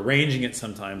you're arranging it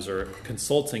sometimes or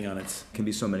consulting on it? It can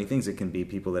be so many things. It can be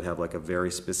people that have like a very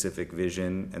specific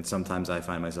vision, and sometimes I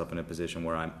find myself in a position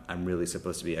where I'm really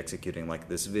supposed to be executing like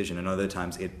this vision, and other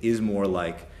times it is more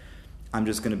like I'm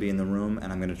just going to be in the room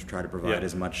and I'm going to try to provide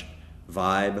as much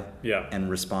vibe and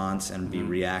response and be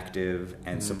reactive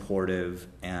and supportive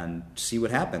and see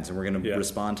what happens, and we're going to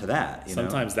respond to that.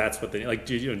 Sometimes that's what they like.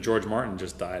 George Martin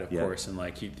just died, of course, and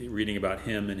like reading about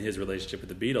him and his relationship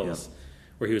with the Beatles,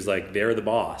 where he was like, "They're the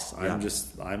boss. There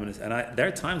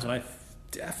are times when I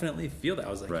definitely feel that. I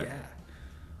was like,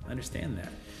 I understand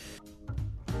that."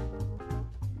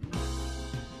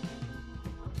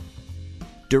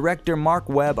 Director Marc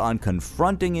Webb on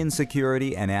confronting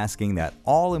insecurity and asking that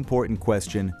all-important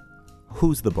question,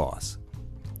 who's the boss?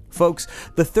 Folks,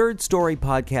 the Third Story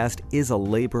podcast is a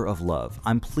labor of love.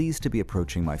 I'm pleased to be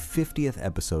approaching my 50th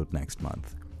episode next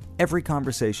month. Every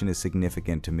conversation is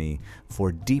significant to me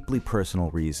for deeply personal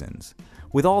reasons.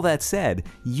 With all that said,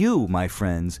 you, my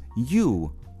friends,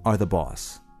 you are the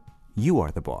boss. You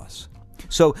are the boss.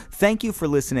 So thank you for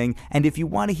listening, and if you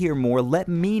want to hear more, let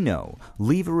me know.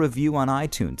 Leave a review on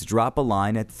iTunes, drop a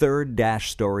line at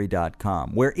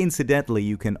third-story.com, where incidentally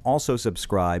you can also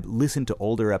subscribe, listen to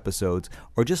older episodes,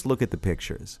 or just look at the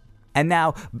pictures. And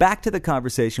now, back to the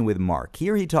conversation with Marc.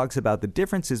 Here he talks about the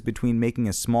differences between making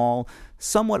a small,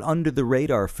 somewhat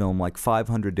under-the-radar film like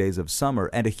 500 Days of Summer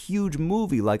and a huge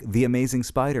movie like The Amazing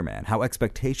Spider-Man, how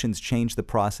expectations change the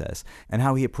process, and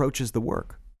how he approaches the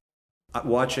work.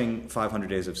 Watching 500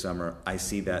 Days of Summer, I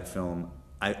see that film.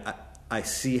 I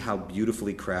see how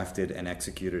beautifully crafted and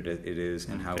executed it is,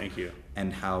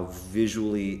 and how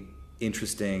visually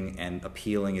interesting and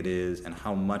appealing it is, and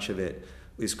how much of it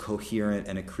is coherent,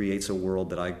 and it creates a world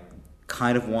that I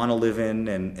kind of want to live in.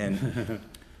 And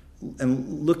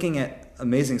and looking at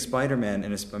Amazing Spider-Man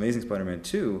and Amazing Spider-Man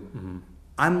 2,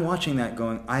 I'm watching that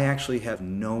going, I actually have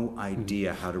no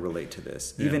idea how to relate to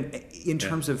this, even in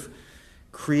terms of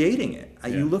creating it.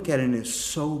 You look at it and it's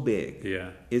so big.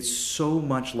 It's so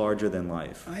much larger than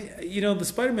life. The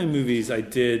Spider-Man movies I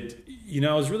did,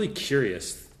 I was really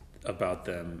curious about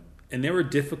them, and they were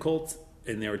difficult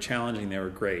and they were challenging, they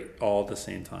were great all at the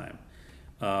same time.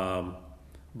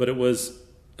 But it was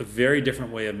a very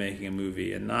different way of making a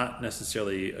movie, and not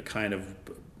necessarily a kind of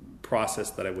process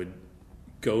that I would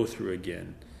go through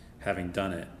again, having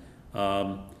done it.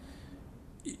 And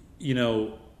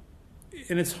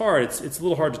it's hard. It's a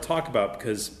little hard to talk about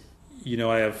because,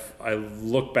 I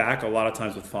look back a lot of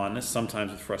times with fondness,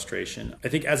 sometimes with frustration. I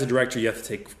think as a director, you have to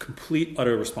take complete,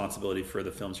 utter responsibility for the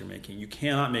films you're making. You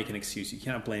cannot make an excuse. You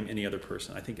cannot blame any other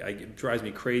person. I think it drives me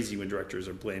crazy when directors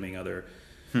are blaming other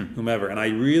whomever. And I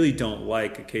really don't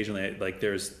like, occasionally, I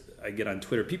get on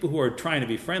Twitter, people who are trying to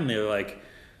be friendly are like,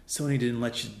 Sony didn't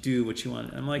let you do what you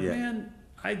wanted. I'm like, man,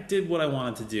 I did what I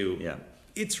wanted to do. Yeah.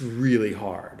 It's really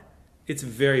hard. It's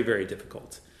very, very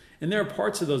difficult. And there are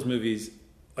parts of those movies,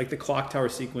 like the clock tower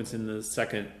sequence in the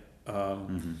second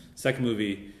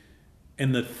movie,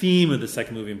 and the theme of the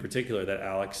second movie in particular that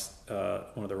Alex,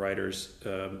 one of the writers,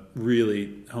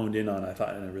 really honed in on, I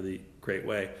thought, in a really great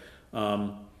way.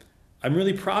 I'm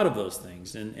really proud of those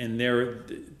things. And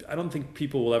I don't think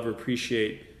people will ever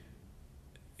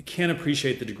can't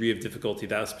appreciate the degree of difficulty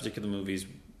those particular movies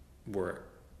were,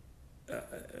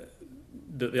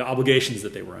 the obligations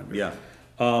that they were under. Yeah.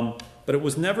 But it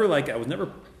was never I was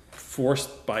never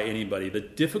forced by anybody. The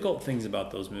difficult things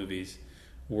about those movies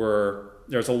were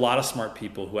there's a lot of smart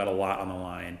people who had a lot on the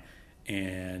line,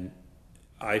 and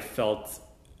I felt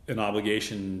an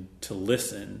obligation to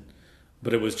listen,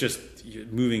 but it was just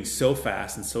moving so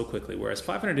fast and so quickly. Whereas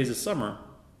 500 Days of Summer,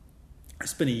 I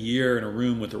spent a year in a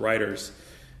room with the writers,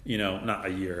 not a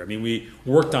year. I mean, we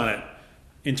worked on it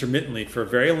intermittently for a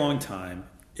very long time.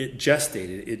 It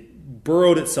gestated. It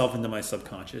burrowed itself into my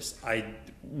subconscious.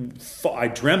 I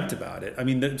dreamt about it. I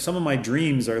mean, some of my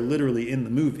dreams are literally in the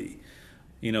movie.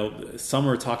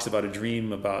 Summer talks about a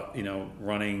dream about,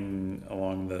 running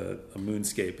along a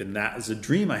moonscape, and that is a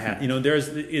dream I had.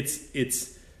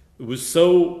 It was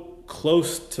so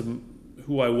close to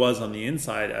who I was on the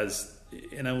inside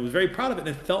and I was very proud of it, and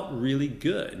it felt really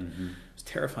good. Mm-hmm. It was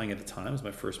terrifying at the time. It was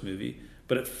my first movie,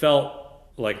 but it felt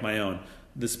like my own.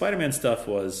 The Spider-Man stuff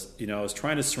was, I was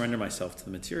trying to surrender myself to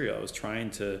the material. I was trying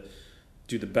to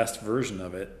do the best version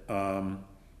of it,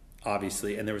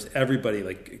 obviously. And there was everybody,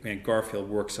 Garfield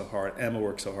worked so hard, Emma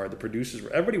worked so hard, the producers,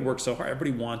 everybody worked so hard.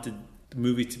 Everybody wanted the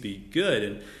movie to be good.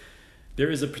 And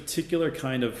there is a particular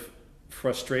kind of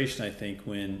frustration, I think,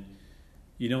 when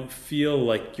you don't feel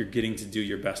like you're getting to do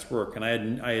your best work. And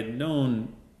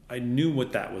I knew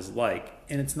what that was like.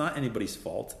 And it's not anybody's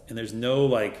fault. And there's no,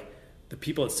 the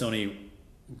people at Sony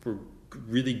were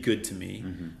really good to me.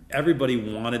 Mm-hmm. Everybody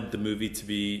wanted the movie to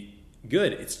be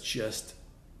good. It's just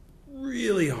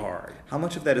really hard. How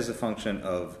much of that is a function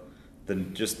of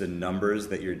just the numbers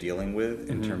that you're dealing with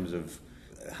in terms of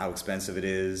how expensive it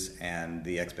is and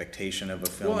the expectation of a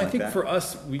film like that? Well, I think for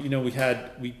us, we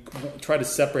tried to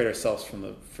separate ourselves from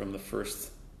the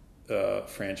first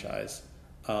franchise,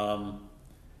 and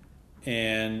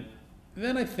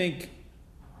then I think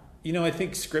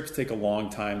scripts take a long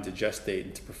time to gestate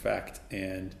and to perfect,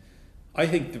 and I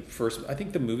think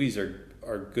the movies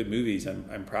are good movies.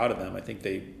 I'm proud of them. I think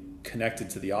they connected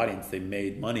to the audience. They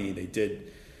made money. They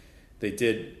did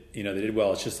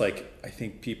well. It's just I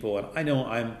think people, and I know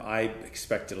I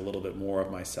expected a little bit more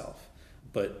of myself,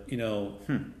 but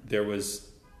there was,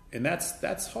 and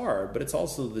that's hard, but it's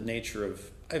also the nature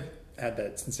of, I've had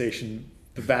that sensation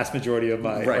the vast majority of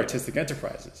my artistic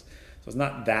enterprises. So it's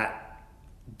not that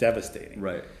devastating.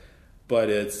 Right. But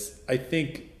I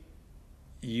think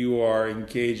you are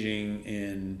engaging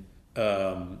in,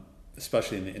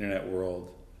 especially in the internet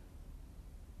world,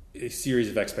 a series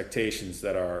of expectations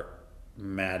that are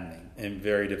maddening and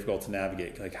very difficult to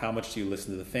navigate. How much do you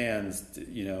listen to the fans?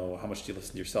 How much do you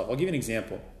listen to yourself? I'll give you an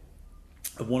example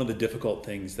of one of the difficult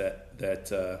things that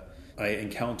I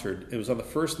encountered. It was on the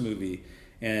first movie,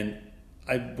 and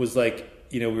I was like,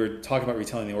 we were talking about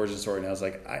retelling the origin story, and I was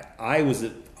like,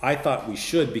 I thought we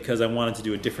should, because I wanted to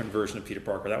do a different version of Peter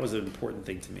Parker. That was an important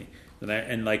thing to me,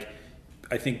 and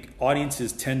I think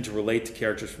audiences tend to relate to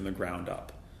characters from the ground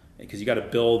up, because you got to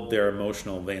build their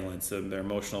emotional valence and their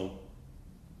emotional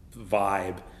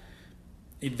vibe.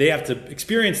 They have to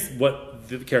experience what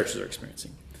the characters are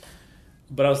experiencing.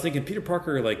 But I was thinking, Peter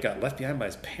Parker got left behind by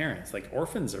his parents.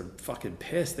 Orphans are fucking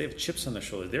pissed. They have chips on their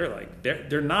shoulders.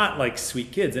 They're not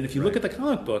sweet kids. And if you look at the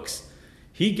comic books,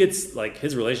 he gets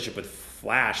his relationship with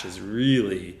Flash is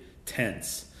really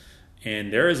tense,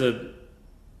 and there is a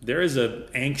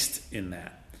angst in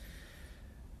that.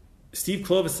 Steve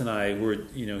Klovis and I, who were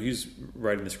he was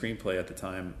writing the screenplay at the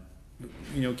time,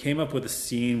 came up with a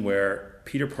scene where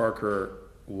Peter Parker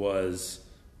was.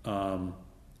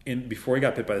 Before he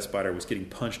got bit by the spider, was getting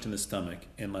punched in the stomach,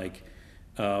 and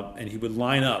he would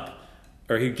line up,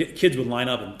 or kids would line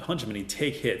up and punch him, and he'd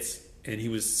take hits, and he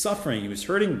was suffering, he was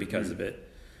hurting because of it,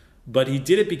 but he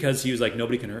did it because he was like,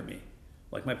 nobody can hurt me.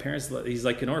 My parents, he's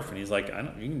like an orphan. He's like,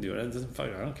 you can do it. It doesn't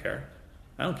fuck. I don't care.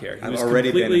 I've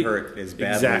already been hurt as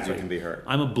badly as you can be hurt.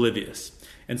 I'm oblivious.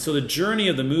 And so the journey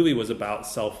of the movie was about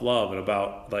self-love and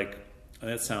about and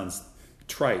that sounds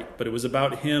trite, but it was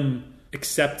about him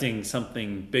accepting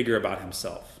something bigger about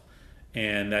himself,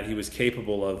 and that he was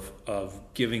capable of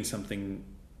giving something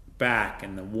back,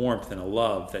 and the warmth and a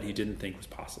love that he didn't think was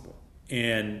possible.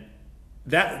 And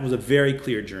that was a very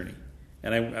clear journey.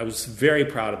 And I was very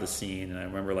proud of the scene, and I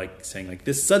remember saying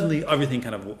this, suddenly everything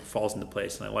kind of falls into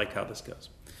place, and I like how this goes.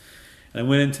 And I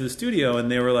went into the studio,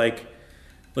 and they were like,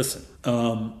 listen,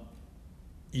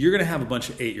 you're going to have a bunch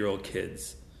of 8-year-old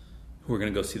kids who are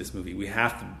going to go see this movie. We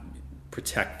have to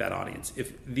protect that audience.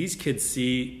 If these kids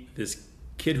see this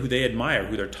kid who they admire,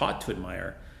 who they're taught to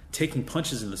admire, taking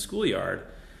punches in the schoolyard,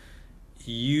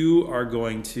 you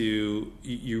run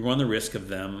the risk of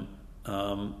them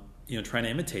trying to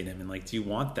imitate him. And do you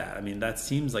want that? I mean, that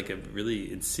seems like a really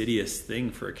insidious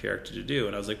thing for a character to do.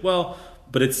 And I was like, well,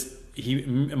 but he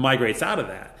migrates out of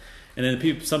that. And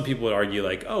then some people would argue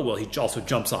oh, well, he also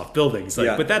jumps off buildings.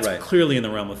 But that's clearly in the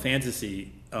realm of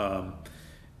fantasy.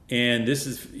 And this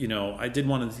is, I did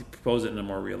want to propose it in a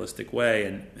more realistic way,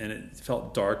 and it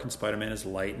felt dark, and Spider-Man is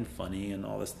light and funny and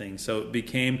all this thing. So it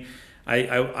became,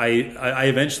 I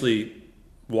eventually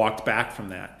walked back from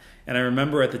that. And I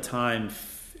remember at the time,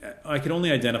 I could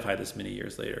only identify this many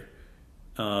years later.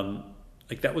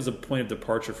 That was a point of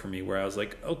departure for me, where I was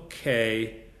like,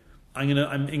 okay,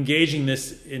 I'm engaging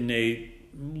this in a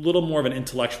little more of an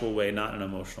intellectual way, not an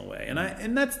emotional way. And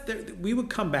we would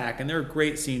come back, and there are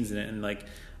great scenes in it, and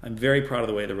I'm very proud of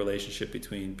the way the relationship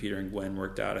between Peter and Gwen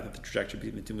worked out. I think the trajectory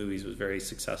between the two movies was very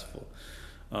successful.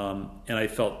 And I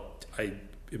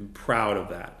am proud of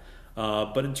that.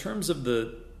 But in terms of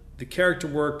the character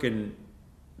work and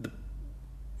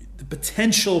the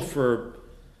potential for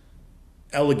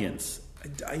elegance,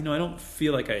 I don't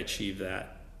feel like I achieved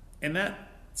that. And that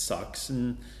sucks.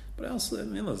 But also,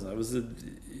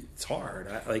 listen, it's hard.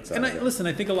 I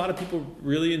think a lot of people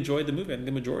really enjoyed the movie. I think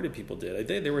the majority of people did.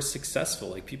 They were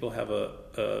successful. People have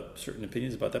certain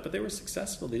opinions about that, but they were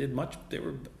successful. They did much. They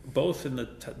were both in the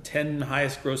 10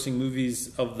 highest grossing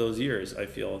movies of those years. I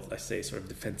say sort of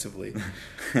defensively.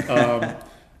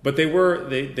 But they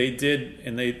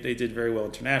did very well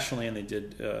internationally, and they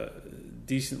did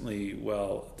decently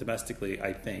well domestically,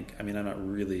 I think. I mean, I'm not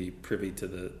really privy to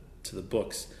the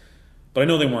books, but I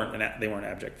know they weren't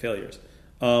abject failures.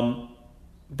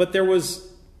 But there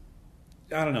was,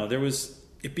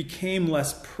 it became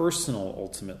less personal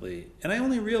ultimately. And I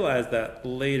only realized that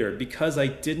later, because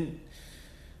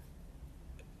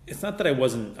it's not that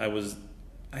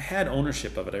I had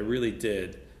ownership of it. I really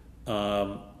did.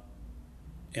 And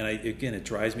it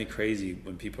drives me crazy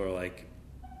when people are like,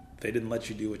 they didn't let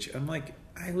you do I'm like,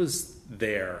 I was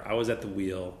there. I was at the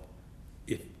wheel.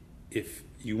 If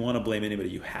you want to blame anybody,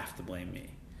 you have to blame me.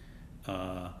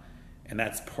 And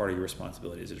that's part of your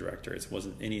responsibility as a director. It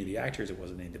wasn't any of the actors. It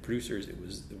wasn't any of the producers. It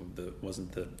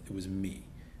was me.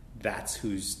 That's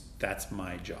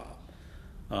my job.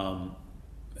 And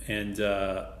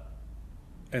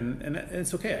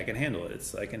it's okay. I can handle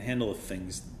it. I can handle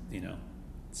things.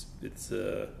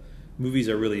 Movies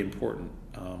are really important,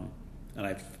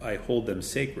 and I hold them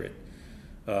sacred.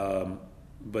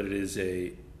 But it is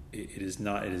a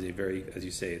very, as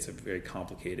you say, it's a very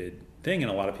complicated thing,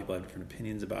 and a lot of people have different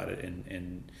opinions about it,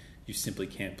 and you simply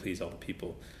can't please all the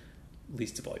people.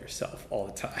 least of all yourself all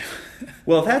the time.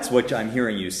 Well, that's what I'm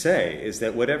hearing you say, is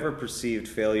that whatever perceived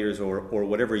failures or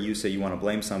whatever you say you want to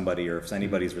blame somebody, or if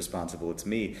anybody's responsible, it's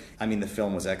me. I mean, the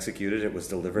film was executed, it was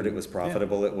delivered, it was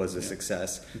profitable, it was a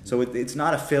success. So it's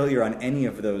not a failure on any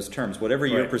of those terms. Whatever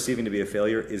you're perceiving to be a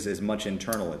failure is as much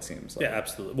internal, it seems like. Yeah,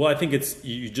 absolutely. Well, I think it's,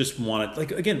 you just want to,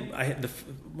 like, again,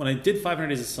 when I did 500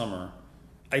 Days of Summer,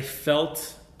 it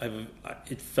felt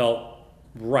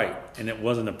right, and it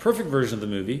wasn't a perfect version of the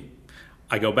movie.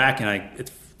 I go back and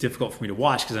it's difficult for me to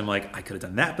watch because I'm like, I could have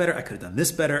done that better, I could have done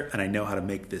this better, and I know how to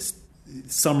make this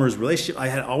Summer's relationship. I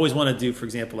had always wanted to do, for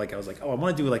example, like I was like, I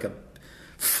want to do like a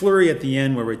flurry at the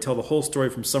end where we tell the whole story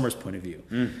from Summer's point of view,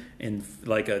 and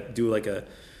do like a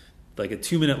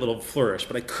 2-minute little flourish,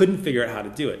 but I couldn't figure out how to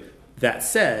do it. That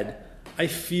said, I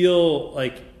feel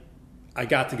like I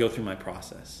got to go through my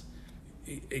process.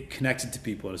 It connected to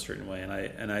people in a certain way,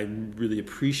 and I really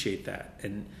appreciate that.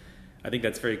 And I think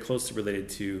that's very closely related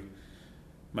to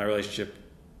my relationship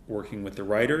working with the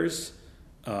writers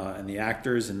and the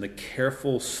actors, and the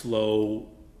careful, slow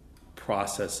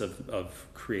process of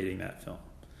creating that film.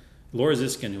 Laura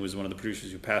Ziskin, who was one of the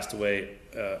producers who passed away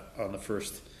on the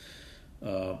first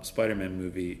Spider-Man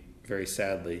movie, very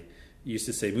sadly, used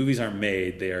to say, movies aren't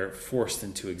made, they are forced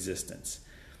into existence.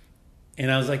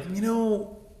 And I was like,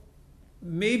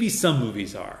 maybe some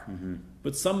movies are,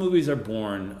 but some movies are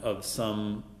born of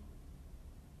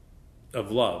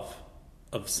love,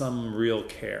 of some real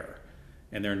care,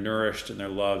 and they're nourished and they're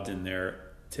loved and they're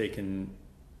taken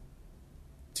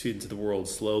into the world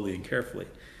slowly and carefully.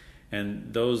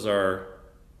 And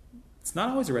it's not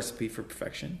always a recipe for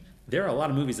perfection. There are a lot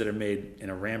of movies that are made in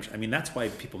a ramshackle. I mean, that's why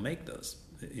people make those.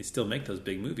 You still make those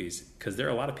big movies, because there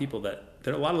are a lot of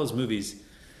those movies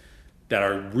that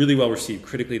are really well received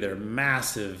critically, that are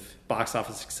massive box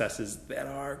office successes, that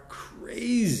are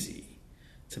crazy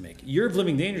to make. Year of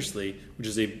Living Dangerously, which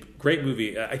is a great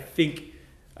movie, I think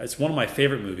it's one of my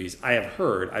favorite movies. I have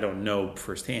heard, I don't know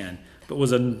firsthand, but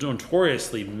was a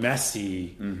notoriously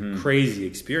messy, crazy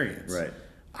experience. Right.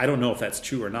 I don't know if that's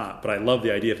true or not, but I love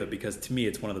the idea of it, because to me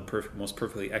it's one of the most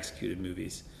perfectly executed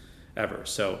movies ever.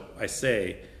 So I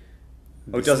say,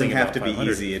 it doesn't have to be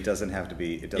easy. It doesn't have to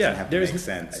make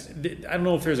sense. I don't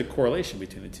know if there's a correlation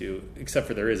between the two, except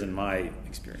for there is in my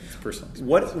experience, personal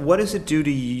experience. What does it do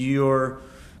to your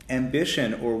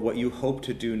ambition, or what you hope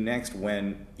to do next,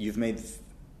 when you've made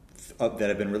that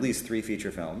have been released 3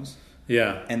 feature films?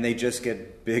 Yeah. And they just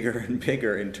get bigger and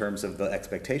bigger in terms of the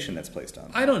expectation that's placed on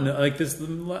them. I don't know. Like the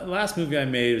last movie I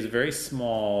made was a very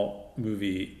small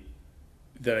movie.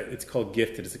 It's called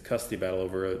Gifted. It's a custody battle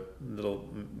over a little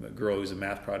girl who's a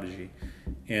math prodigy,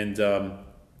 and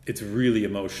it's really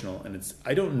emotional. And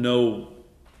I don't know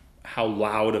how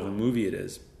loud of a movie it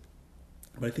is,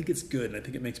 but I think it's good, and I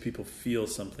think it makes people feel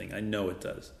something. I know it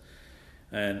does.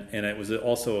 And it was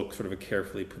also sort of a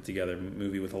carefully put together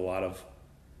movie with a lot of,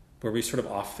 where we sort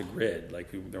of off the grid, like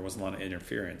there wasn't a lot of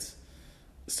interference.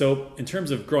 So in terms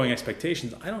of growing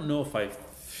expectations, I don't know if I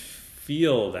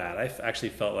feel that. I actually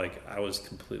felt like I was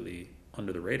completely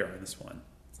under the radar in this one.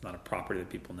 It's not a property that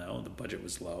people know. The budget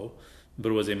was low, but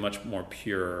it was a much more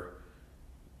pure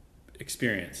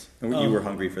experience. And you were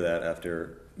hungry for that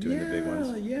after doing the big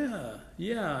ones?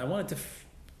 Yeah. I wanted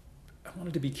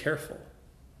to be careful.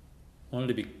 I wanted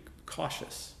to be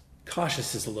cautious.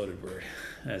 Cautious is a loaded word,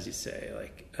 as you say.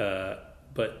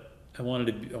 But I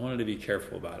wanted to be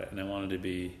careful about it, and I wanted to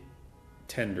be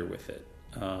tender with it.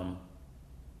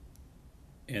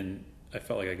 And I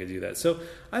felt like I could do that. So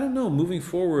I don't know. Moving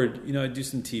forward, I do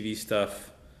some TV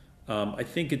stuff. I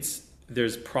think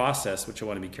there's process, which I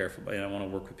want to be careful about. And I want to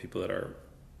work with people that are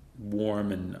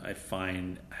warm and I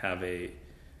find have a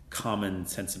common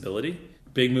sensibility.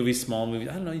 Big movies, small movies.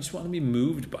 I don't know. You just want to be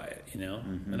moved by it, And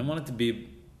I want to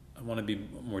be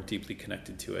more deeply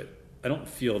connected to it. I don't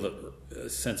feel the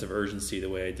sense of urgency the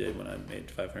way I did when I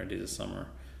made 500 Days of Summer,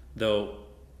 though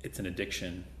it's an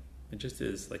addiction. It just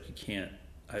is. Like, you can't.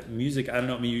 Music, I don't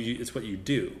know. I mean, it's what you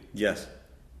do. Yes.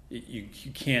 You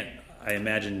can't, I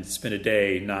imagine, spend a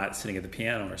day not sitting at the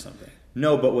piano or something.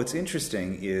 No, but what's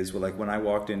interesting is, like, when I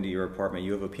walked into your apartment,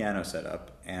 you have a piano set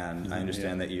up, and I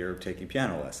understand that you're taking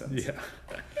piano lessons. Yeah.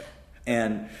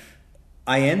 And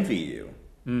I envy you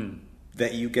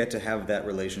that you get to have that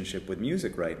relationship with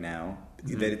music right now,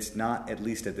 that it's not, at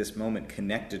least at this moment,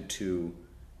 connected to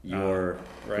your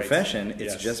profession.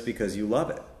 It's just because you love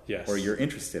it. Yes. Or you're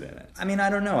interested in it. I mean, I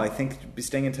don't know. I think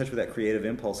staying in touch with that creative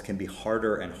impulse can be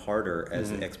harder and harder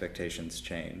as the expectations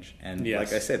change. And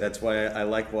like I say, that's why I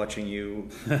like watching you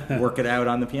work it out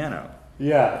on the piano.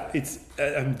 Yeah,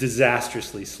 I'm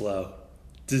disastrously slow.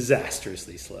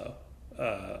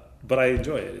 But I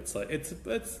enjoy it. It's like it's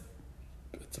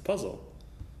it's a puzzle.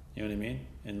 You know what I mean?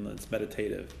 And it's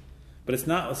meditative. But it's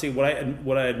not. Let's see, what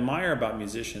I admire about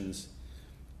musicians,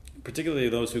 particularly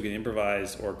those who can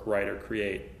improvise or write or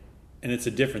create, and it's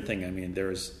a different thing. I mean,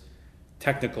 there's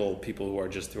technical people who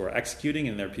are executing,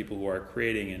 and there are people who are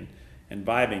creating and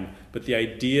vibing. But the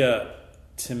idea,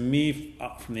 to me,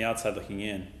 from the outside looking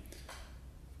in,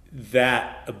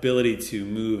 that ability to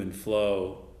move and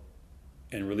flow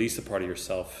and release a part of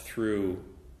yourself through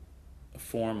a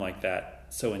form like that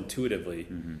so intuitively.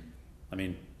 Mm-hmm. I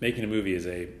mean, making a movie is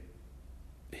a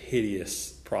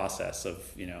hideous process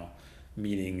of,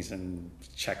 meetings and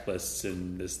checklists,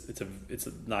 and it's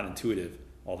not intuitive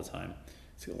all the time.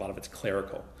 A lot of it's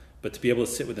clerical. But to be able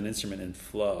to sit with an instrument and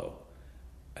flow,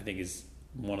 I think is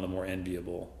one of the more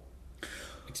enviable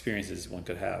experiences one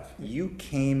could have. You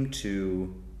came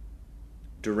to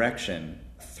direction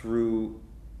through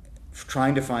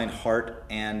trying to find heart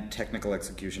and technical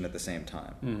execution at the same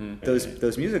time. Mm-hmm.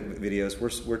 Those music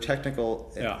videos were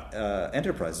technical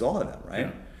enterprises, all of them,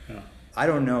 right? Yeah. I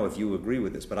don't know if you agree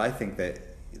with this, but I think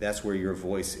that's where your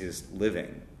voice is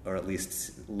living, or at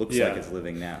least looks like it's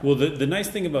living now. Well, the nice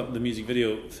thing about the music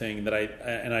video thing that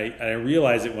I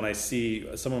realize it when I see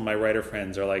some of my writer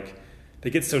friends are like, they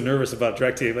get so nervous about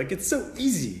directing, like, it's so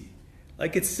easy.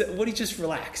 Like, what do you just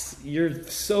relax? You're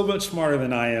so much smarter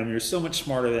than I am. You're so much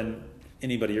smarter than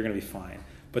anybody. You're going to be fine.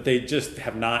 But they just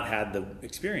have not had the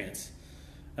experience.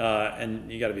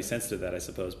 And you got to be sensitive to that, I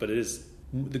suppose. But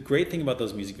the great thing about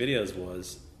those music videos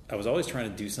was I was always trying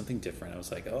to do something different. I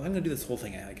was like, I'm going to do this whole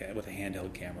thing with a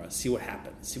handheld camera, see what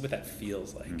happens, see what that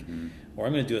feels like. Mm-hmm. Or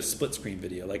I'm going to do a split screen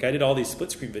video. Like, I did all these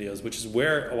split screen videos, which is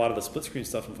where a lot of the split screen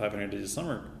stuff in 500 Days of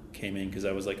Summer came in, because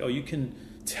I was like, you can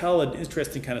tell an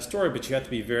interesting kind of story, but you have to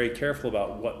be very careful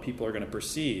about what people are going to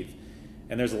perceive.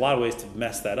 And there's a lot of ways to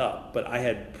mess that up. But I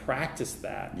had practiced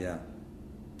that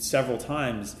several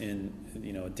times in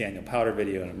a Daniel Powder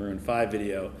video and a Maroon 5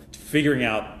 video, figuring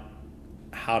out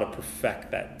how to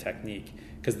perfect that technique.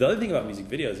 Because the other thing about music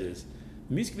videos is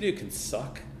the music video can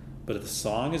suck, but if the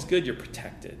song is good, you're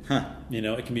protected.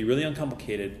 It can be really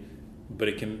uncomplicated, but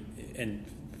it can and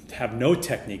have no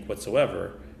technique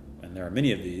whatsoever, and there are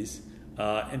many of these,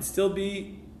 and still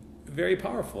be very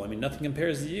powerful. I mean, nothing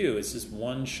compares to you. It's just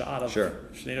one shot of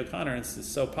Sinead O'Connor, and it's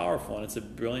just so powerful, and it's a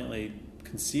brilliantly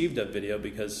conceived of video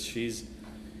because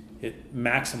it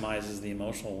maximizes the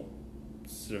emotional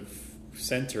sort of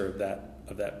center of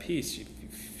that piece.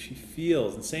 She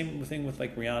feels, and same thing with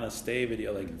like Rihanna's Stay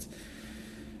video. Like,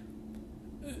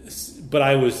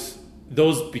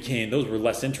 those were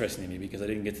less interesting to me because I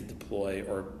didn't get to deploy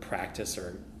or practice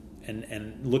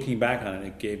and looking back on it,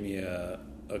 it gave me a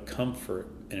comfort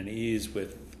and an ease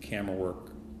with camera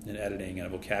work and editing and a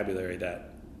vocabulary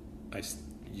that I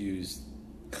use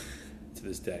to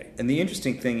this day. And the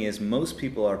interesting thing is most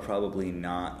people are probably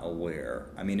not aware.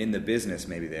 I mean, in the business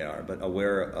maybe they are, but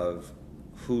aware of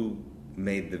who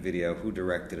made the video, who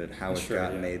directed it, how it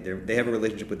got made. They have a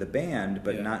relationship with the band,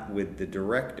 but not with the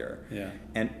director. Yeah.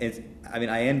 And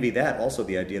I envy that, also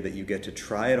the idea that you get to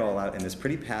try it all out in this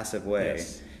pretty passive way.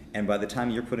 Yes. And by the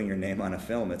time you're putting your name on a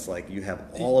film, it's like you have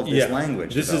all of this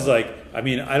language. This is like, I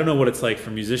don't know what it's like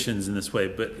for musicians in this way,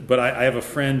 but I have a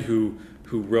friend who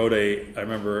wrote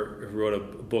a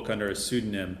book under a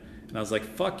pseudonym, and I was like,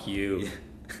 fuck you. Yeah.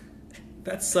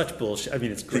 That's such bullshit. I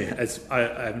mean, it's great.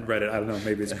 I haven't read it. I don't know.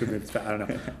 Maybe it's good. Maybe it's bad. I don't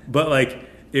know. But like,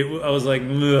 I was like,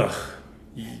 ugh.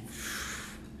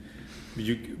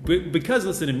 Because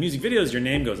listen, in music videos, your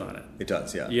name goes on it. It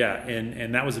does, yeah. Yeah,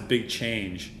 and that was a big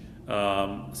change.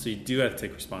 So you do have to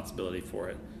take responsibility for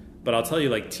it. But I'll tell you,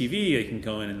 like TV, you can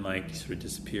go in and like sort of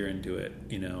disappear into it,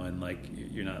 and like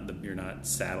you're not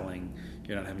saddling,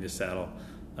 you're not having to saddle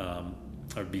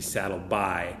or be saddled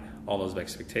by all those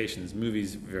expectations.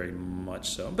 Movies, very much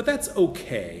so, but that's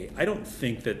okay. I don't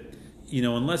think that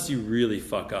unless you really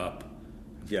fuck up,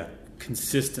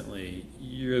 consistently,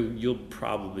 you'll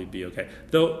probably be okay.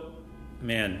 Though,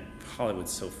 man,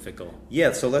 Hollywood's so fickle.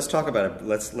 Yeah, so let's talk about it.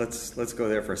 Let's go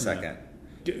there for a second.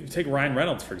 Take Ryan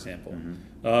Reynolds, for example.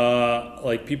 Mm-hmm.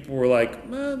 Like, people were like,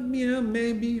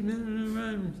 maybe,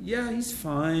 he's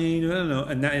fine. I don't know.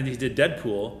 And he did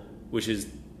Deadpool, which is,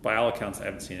 by all accounts, I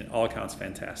haven't seen it. All accounts,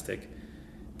 fantastic.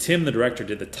 Tim, the director,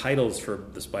 did the titles for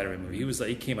the Spider-Man movie.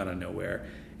 He came out of nowhere,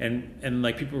 and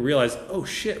like people realized, oh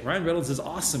shit, Ryan Reynolds is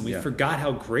awesome. We forgot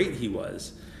how great he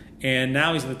was, and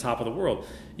now he's at the top of the world,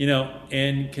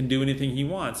 and can do anything he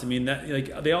wants. I mean, that,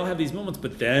 like, they all have these moments,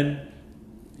 but then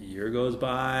a year goes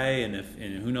by, and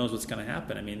who knows what's going to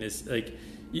happen. I mean, it's like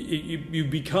you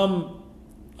become.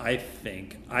 I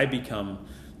think I become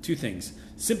two things: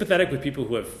 sympathetic with people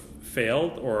who have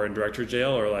failed or in director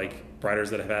jail, or like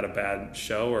writers that have had a bad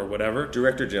show or whatever.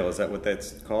 Director jail, is that what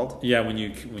that's called? Yeah, when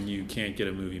you can't get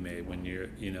a movie made,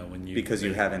 because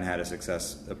you haven't had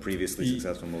a previously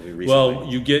successful movie recently. Well,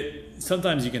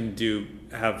 sometimes you can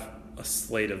have a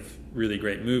slate of really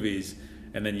great movies,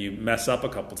 and then you mess up a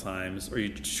couple times, or you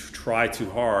try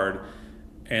too hard,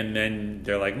 and then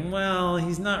they're like, well,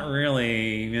 he's not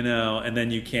really, and then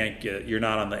you're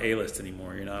not on the A-list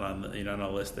anymore. You're not on a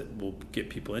list that will get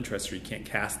people interested, or you can't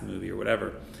cast the movie or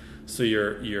whatever. So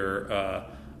your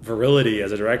virility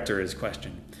as a director is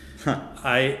questioned.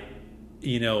 Having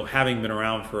been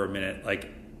around for a minute, like,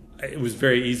 it was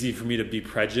very easy for me to be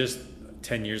prejudiced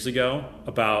 10 years ago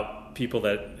about people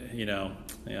that,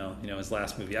 his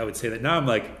last movie. I would say that now I'm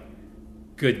like,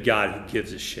 good God, who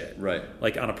gives a shit? Right.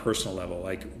 Like, on a personal level,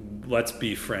 like, let's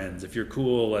be friends. If you're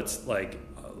cool, let's, like,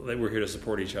 we're here to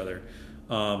support each other.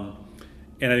 And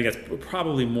I think that's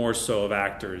probably more so of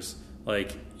actors.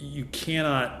 Like, you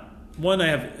cannot... One, I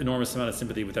have enormous amount of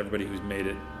sympathy with everybody who's made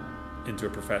it into a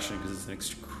profession, because it's an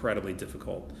incredibly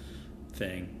difficult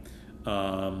thing.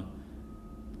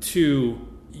 Two,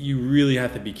 you really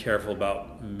have to be careful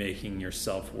about making your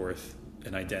self-worth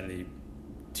and identity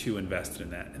too invested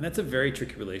in that. And that's a very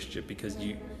tricky relationship, because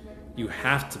you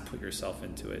have to put yourself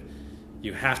into it.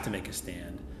 You have to make a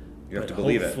stand. You have to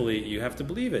believe it. Hopefully, you have to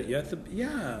believe it. You have to,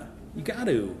 you got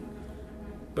to.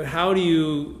 But how do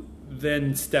you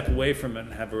then step away from it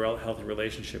and have a healthy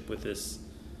relationship with this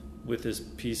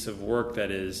piece of work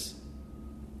that is,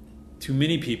 to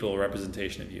many people, a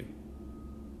representation of you?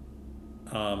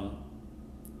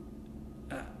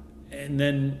 And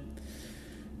then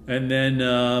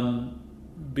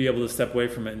be able to step away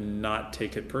from it and not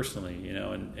take it personally,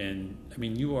 and I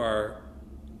mean, you are,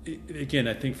 again,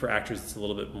 I think for actors it's a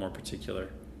little bit more particular,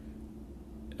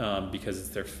 because it's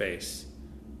their face,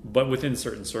 but within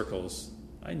certain circles,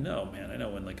 I know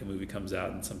when like a movie comes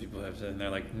out and some people have, and they're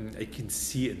like, I can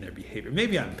see it in their behavior.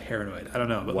 Maybe I'm paranoid, I don't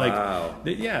know, but wow.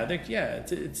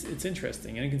 It's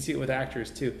interesting, and I can see it with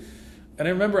actors too. And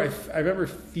I remember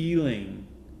feeling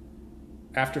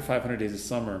after 500 Days of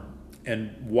Summer,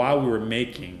 and while we were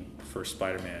making First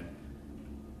Spider-Man,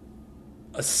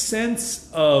 a sense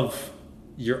of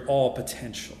your all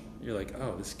potential. You're like,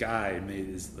 oh, this guy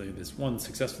made this one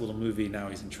successful little movie. Now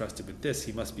he's entrusted with this.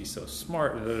 He must be so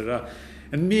smart.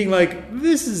 And being like,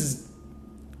 this is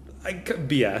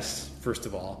BS, first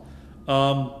of all,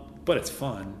 but it's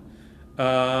fun,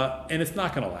 and it's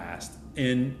not going to last.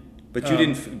 But you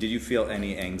didn't? Did you feel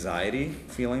any anxiety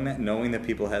feeling that, knowing that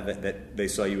people had that they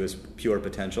saw you as pure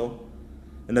potential,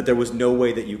 and that there was no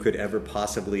way that you could ever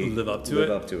possibly live up to it?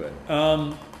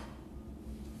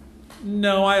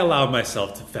 No, I allowed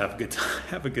myself to have a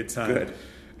good time. Good.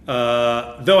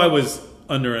 Though I was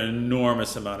under an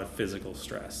enormous amount of physical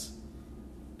stress.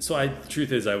 So the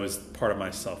truth is, part of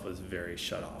myself was very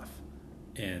shut off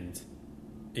and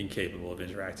incapable of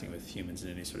interacting with humans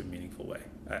in any sort of meaningful way.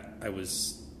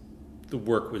 The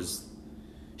work was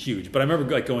huge, but I remember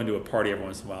like going to a party every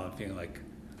once in a while and feeling like,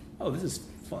 oh, this is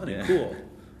fun and cool.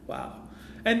 Wow.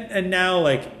 And now,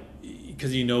 like,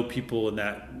 because people in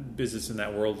that business, in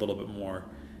that world a little bit more,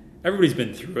 everybody's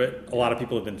been through it. A lot of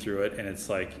people have been through it, and it's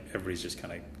like everybody's just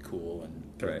kind of cool, and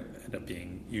they end up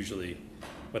being, usually,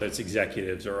 whether it's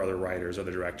executives or other writers,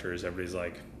 other directors, everybody's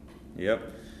like, yep,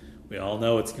 we all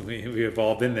know we've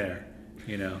all been there,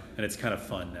 and it's kind of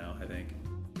fun now, I think.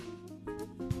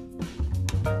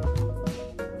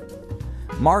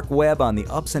 Marc Webb on the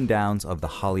ups and downs of the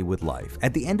Hollywood life.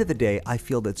 At the end of the day, I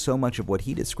feel that so much of what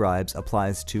he describes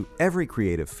applies to every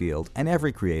creative field and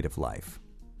every creative life.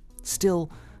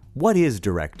 Still, what is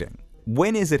directing?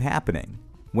 When is it happening?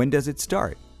 When does it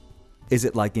start? Is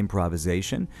it like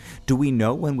improvisation? Do we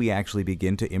know when we actually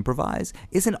begin to improvise?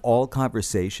 Isn't all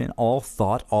conversation, all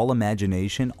thought, all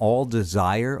imagination, all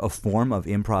desire a form of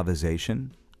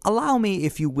improvisation? Allow me,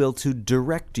 if you will, to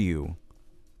direct you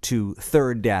to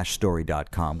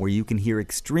third-story.com, where you can hear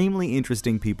extremely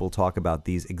interesting people talk about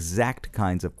these exact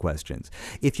kinds of questions.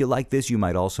 If you like this, you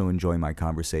might also enjoy my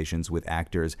conversations with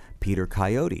actors Peter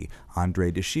Coyote,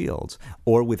 Andre DeShields,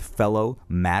 or with fellow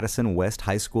Madison West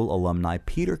High School alumni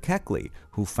Peter Keckley,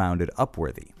 who founded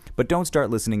Upworthy. But don't start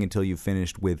listening until you've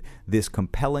finished with this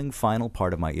compelling final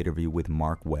part of my interview with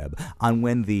Marc Webb on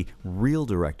when the real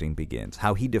directing begins,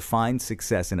 how he defines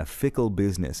success in a fickle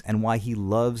business, and why he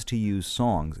loves to use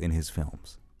songs in his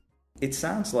films. It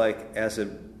sounds like, as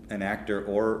an actor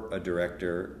or a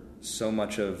director, so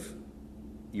much of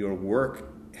your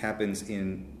work happens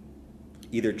in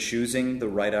either choosing the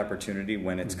right opportunity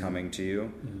when it's coming to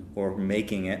you, or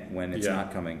making it when it's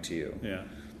not coming to you. Yeah.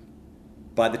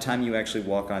 by the time you actually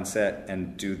walk on set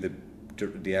and do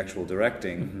the actual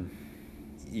directing,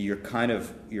 your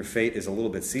fate is a little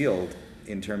bit sealed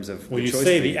in terms of the choice. Well, you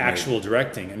say the actual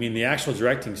directing. I mean, the actual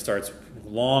directing starts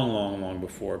long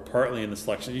before, partly in the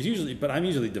selection. But I'm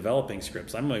usually developing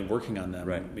scripts. I'm really working on them,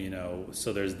 right.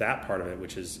 So there's that part of it,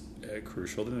 which is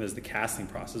crucial. Then there's the casting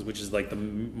process, which is like the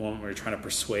moment where you're trying to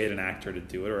persuade an actor to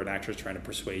do it, or an actor is trying to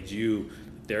persuade you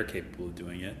that they're capable of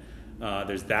doing it.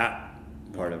 There's that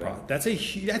part of it. That's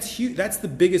huge. That's the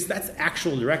biggest. That's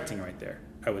actual directing right there,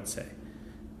 I would say.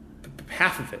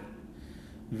 Half of it.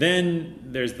 Then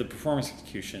there's the performance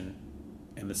execution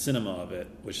and the cinema of it,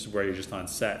 which is where you're just on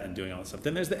set and doing all this stuff.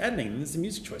 Then there's the editing, and there's the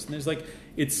music choice, and there's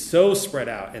it's so spread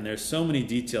out, and there's so many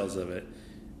details of it,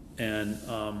 and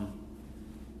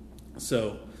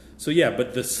so yeah.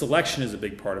 But the selection is a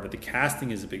big part of it. The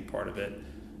casting is a big part of it.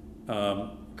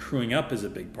 Crewing up is a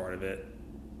big part of it.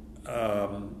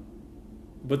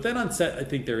 But then on set, I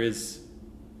think there is.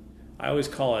 I always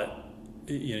call it.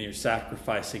 You're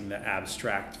sacrificing the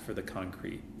abstract for the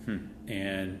concrete,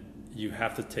 and you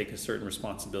have to take a certain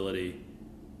responsibility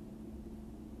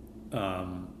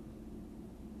and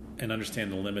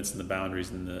understand the limits and the boundaries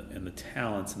and the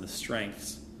talents and the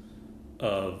strengths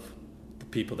of the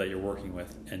people that you're working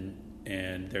with. And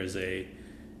there's a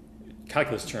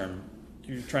calculus term.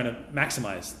 You're trying to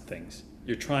maximize things.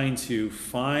 You're trying to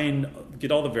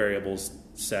get all the variables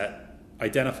set,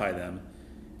 identify them,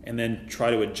 and then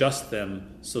try to adjust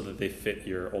them so that they fit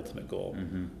your ultimate goal.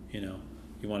 Mm-hmm.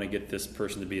 You want to get this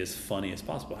person to be as funny as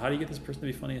possible. How do you get this person to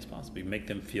be funny as possible? You make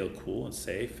them feel cool and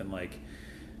safe, and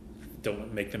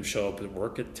don't make them show up at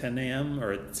work at 10 a.m.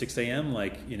 or at 6 a.m.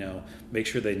 Make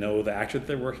sure they know the actor that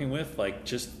they're working with. Have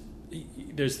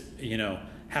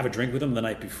a drink with them the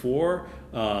night before.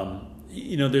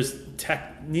 There's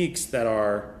techniques that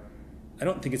are. I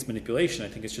don't think it's manipulation. I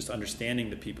think it's just understanding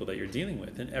the people that you're dealing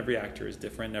with. And every actor is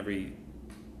different. Every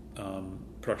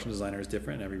production designer is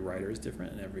different. Every writer is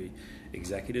different. And every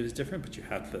executive is different. But you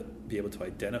have to be able to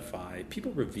identify.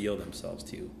 People reveal themselves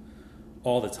to you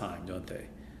all the time, don't they?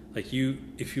 If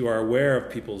you are aware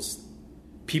of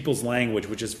people's language,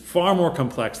 which is far more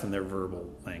complex than their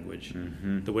verbal language,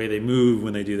 the way they move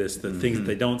when they do this, the things that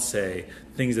they don't say,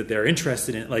 things that they're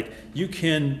interested in, you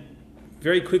can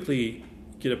very quickly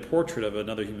get a portrait of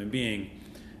another human being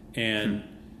and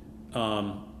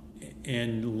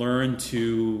learn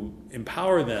to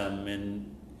empower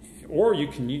them, or you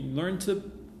can learn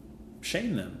to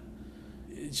shame them.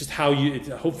 It's just how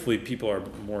hopefully people are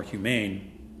more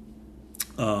humane.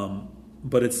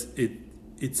 But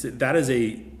that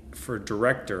is for a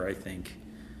director, I think,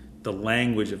 the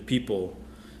language of people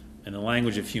and the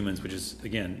language of humans, which is,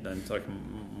 again, I'm talking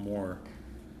more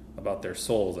about their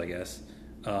souls, I guess.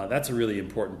 That's a really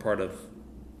important part of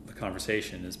the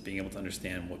conversation, is being able to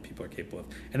understand what people are capable of,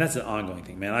 and that's an ongoing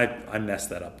thing. Man, I mess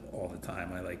that up all the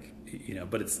time.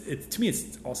 But it's to me,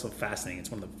 it's also fascinating. It's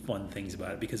one of the fun things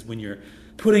about it, because when you're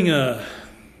putting a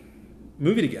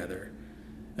movie together,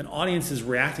 an audience is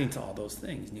reacting to all those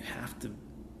things, and you have to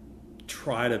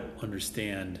try to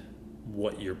understand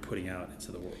what you're putting out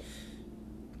into the world.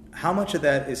 How much of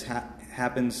that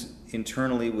happens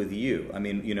internally with you? I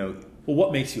mean, well,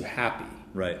 what makes you happy?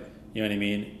 Right. You know what I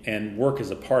mean? And work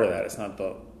is a part of that.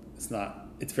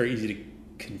 It's very easy to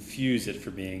confuse it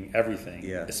for being everything.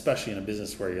 Yeah. Especially in a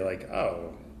business where you're like,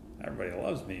 oh, everybody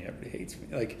loves me, everybody hates me.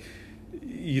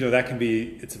 That can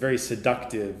be, it's a very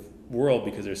seductive world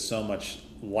because there's so much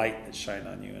light that's shining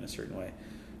on you in a certain way.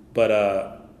 But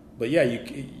yeah,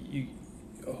 you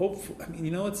hope,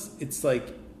 it's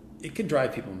like, it can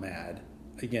drive people mad.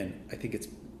 Again, I think it's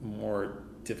more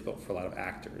difficult for a lot of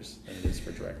actors than it is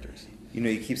for directors. You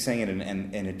keep saying it,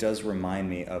 and it does remind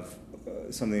me of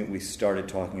something that we started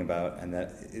talking about, and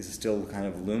that is still kind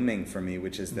of looming for me,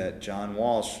 which is that John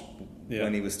Walsh,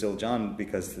 when he was still John,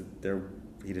 because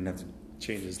he didn't have to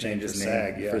change his name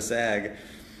for SAG,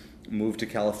 moved to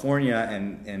California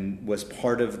and was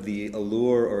part of the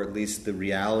allure, or at least the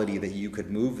reality, that you could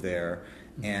move there.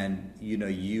 And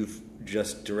you've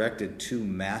just directed 2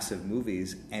 massive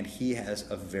movies, and he has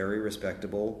a very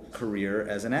respectable career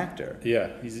as an actor.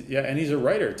 And he's a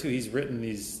writer too. He's written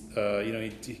these.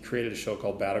 He created a show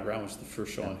called Battleground, which is the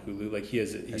first show on Hulu.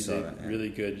 He's a really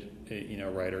good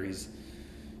writer. He's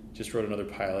just wrote another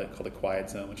pilot called The Quiet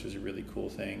Zone, which is a really cool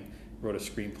thing. Wrote a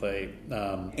screenplay.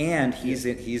 And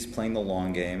he's playing the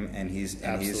long game, and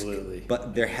absolutely.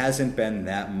 But there hasn't been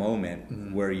that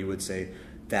moment where you would say,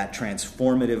 that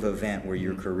transformative event where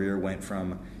your career went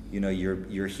from,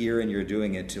 you're here and you're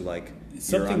doing it, to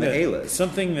you're on the A-list.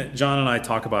 Something that John and I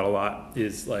talk about a lot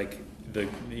is the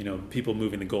people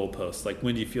moving the goalposts. Like,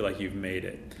 when do you feel like you've made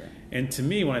it? Okay. And to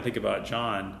me, when I think about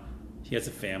John, he has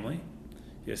a family.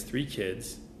 He has 3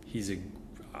 kids. He's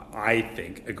I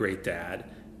think, a great dad,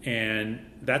 and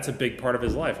that's a big part of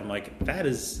his life. I'm like, that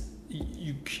is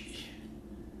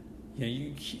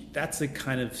that's a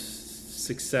kind of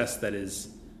success that is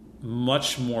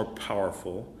much more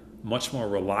powerful, much more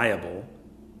reliable,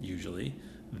 usually,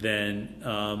 than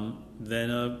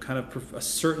a kind of a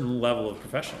certain level of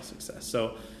professional success.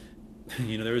 So,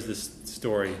 there was this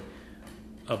story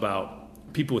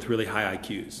about people with really high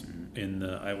IQs.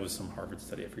 I was some Harvard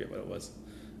study, I forget what it was,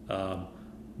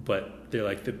 but they're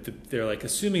like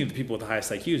assuming the people with the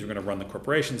highest IQs are going to run the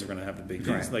corporations, are going to have the big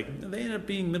things. Right. Like, they end up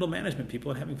being middle management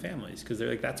people and having families, because they're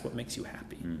like, that's what makes you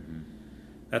happy. Mm-hmm.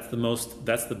 That's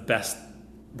the best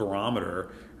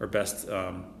barometer, or best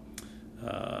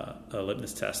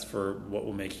litmus test for what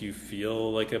will make you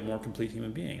feel like a more complete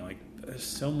human being. Like, there's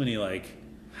so many like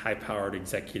high-powered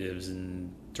executives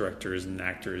and directors and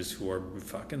actors who are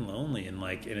fucking lonely, and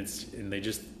they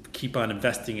just keep on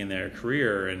investing in their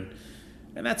career, and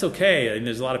that's okay. I mean,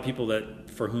 there's a lot of people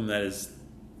for whom that is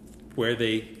where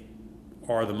they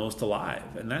are the most alive,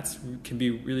 and can be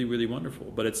really, really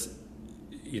wonderful. But it's,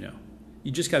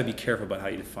 you just got to be careful about how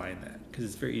you define that, because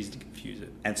it's very easy to confuse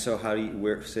it. And so,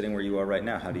 we're sitting where you are right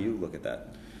now, how do you look at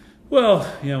that? Well,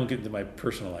 I won't get into my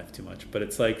personal life too much, but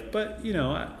it's like,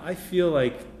 I feel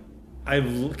like I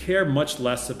care much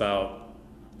less about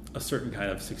a certain kind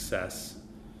of success,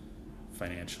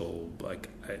 financial, like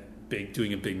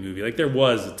doing a big movie. Like, there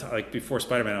was like before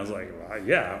Spider-Man, I was like,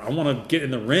 I want to get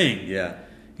in the ring. Yeah.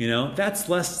 That's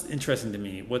less interesting to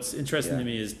me. What's interesting to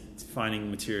me is finding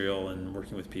material and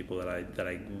working with people that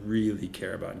I really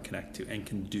care about and connect to and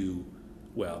can do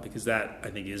well, because that, I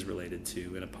think, is related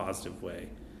to, in a positive way,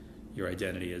 your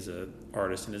identity as an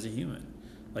artist and as a human.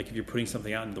 Like, if you're putting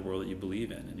something out into the world that you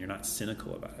believe in and you're not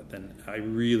cynical about it, then I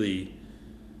really,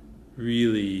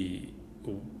 really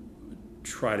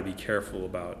try to be careful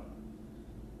about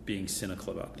being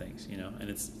cynical about things, and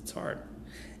it's hard.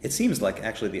 It seems like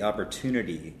actually the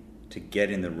opportunity to get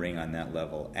in the ring on that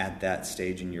level at that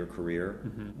stage in your career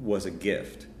was a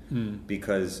gift,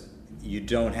 because you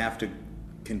don't have to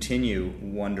continue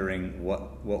wondering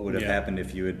what would have happened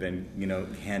if you had been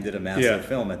handed a massive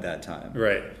film at that time.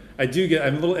 Right. I'm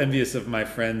a little envious of my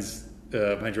friends,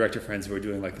 my director friends who are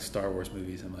doing like the Star Wars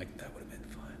movies. I'm like, that would have been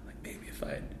fun. Like, maybe if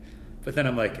I. But then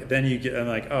I'm like, I'm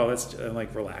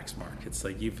like, relax, Mark. It's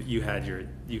like you had your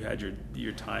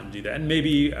time to do that, and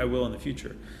maybe I will in the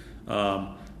future.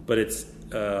 But it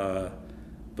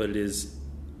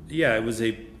was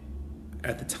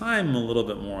at the time a little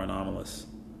bit more anomalous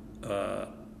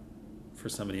for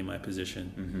somebody in my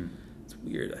position. Mm-hmm. It's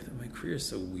weird. I think my career is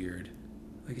so weird.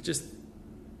 Like, it just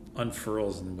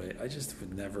unfurls in a way I just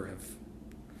would never have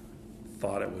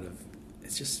thought it would have.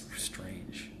 It's just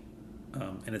strange.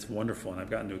 And it's wonderful, and I've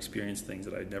gotten to experience things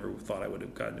that I never thought I would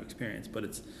have gotten to experience. But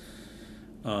it's,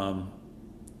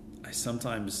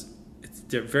 it's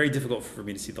very difficult for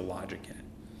me to see the logic in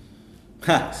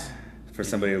it. For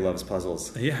somebody who loves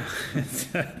puzzles. Yeah.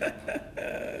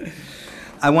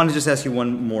 I want to just ask you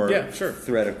one more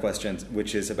thread of questions,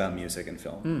 which is about music and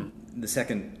film. The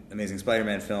second Amazing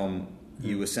Spider-Man film,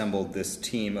 you assembled this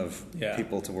team of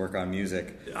people to work on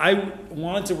music. I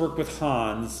wanted to work with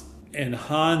Hans. And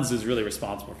Hans is really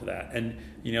responsible for that. And,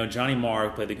 Johnny Marr,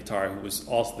 who played the guitar, who was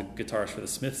also the guitarist for the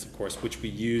Smiths, of course, which we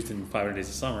used in 500 Days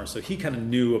of Summer. So he kind of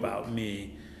knew about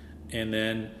me. And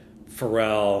then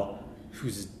Pharrell,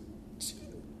 who's a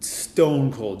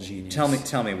stone cold genius. Tell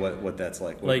me what that's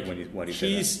like. What do you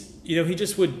say that?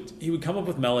 He would come up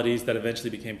with melodies that eventually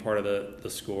became part of the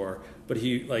score. But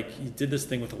he did this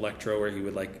thing with electro where he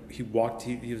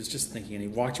was just thinking, and he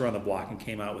walked around the block and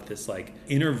came out with this like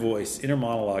inner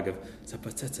monologue of,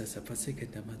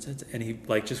 and he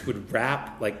just would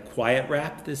rap, like quiet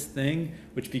rap this thing,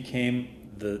 which became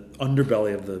the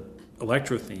underbelly of the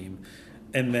electro theme.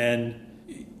 And then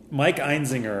Mike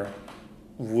Einzinger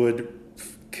would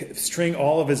string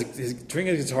all of his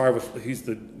guitar with, he's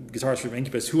the guitarist from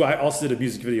Incubus, who I also did a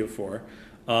music video for,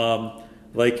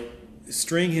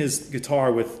 string his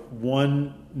guitar with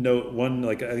one note,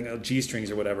 I think G strings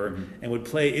or whatever, and would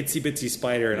play Itsy Bitsy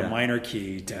Spider in a minor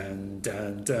key, dun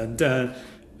dun dun dun,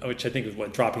 which I think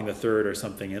was dropping the third or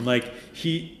something. And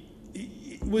he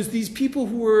was these people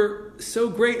who were so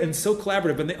great and so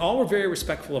collaborative, and they all were very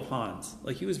respectful of Hans.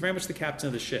 Like, he was very much the captain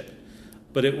of the ship,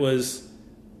 but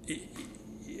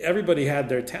everybody had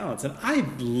their talents, and I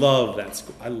love that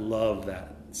score. I love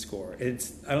that score.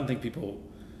 I don't think people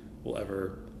will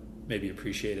ever maybe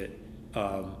appreciate it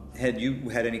Had you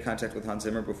had any contact with Hans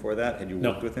Zimmer before that? Had you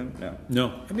worked with him?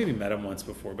 No. I maybe met him once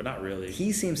before, but not really.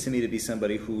 He seems to me to be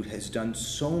somebody who has done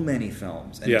so many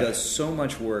films and does so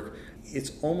much work.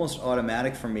 It's almost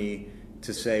automatic for me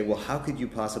to say, well, how could you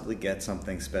possibly get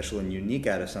something special and unique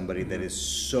out of somebody that is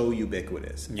so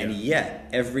ubiquitous? Yeah. And yet,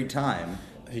 every time...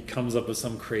 he comes up with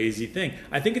some crazy thing.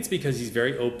 I think it's because he's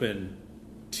very open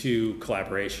to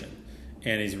collaboration.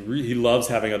 And he loves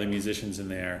having other musicians in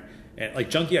there. And like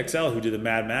Junkie XL, who did the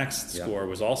Mad Max score,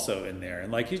 was also in there.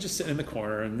 And like he's just sitting in the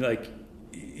corner and like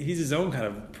he's his own kind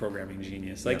of programming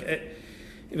genius. Like,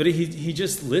 but he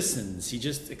just listens. He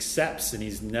just accepts, and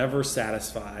he's never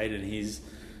satisfied. And he's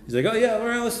like, oh yeah, all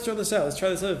right, let's throw this out. Let's try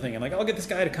this other thing. And like, I'll get this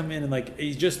guy to come in. And like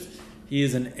he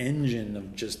is an engine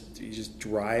of he's just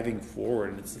driving forward.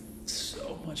 And it's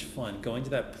so much fun. Going to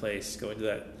that place, going to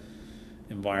that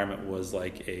environment was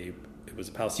like it was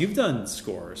a palace. You've done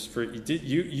scores for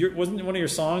wasn't one of your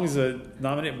songs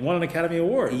won an Academy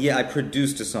Award? Yeah, I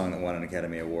produced a song that won an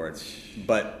Academy Award.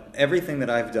 But everything that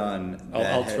I've done,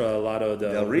 Ultra Lado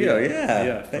del Rio,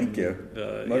 yeah, thank you.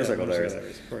 Motorcycle Diaries,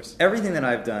 of course. Everything that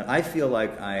I've done, I feel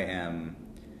like I am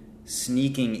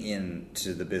sneaking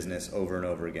into the business over and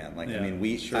over again. Like, I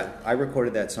mean, I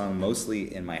recorded that song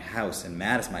mostly in my house in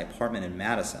Madison, my apartment in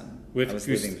Madison.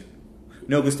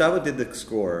 No, Gustavo did the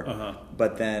score,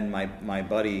 but then my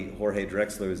buddy Jorge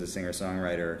Drexler, who's a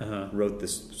singer-songwriter, wrote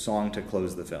this song to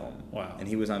close the film. Wow. And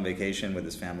he was on vacation with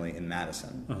his family in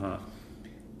Madison.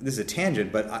 This is a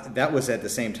tangent, but that was at the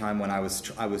same time when I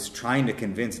was trying to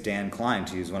convince Dan Klein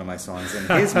to use one of my songs in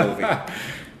his movie.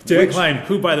 Dan Klein,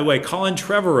 who, by the way, Colin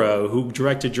Trevorrow, who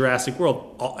directed Jurassic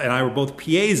World, and I were both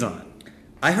PAs on.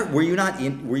 I heard. Were you not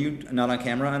on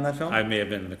camera on that film? I may have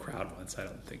been in the crowd once. I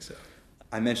don't think so.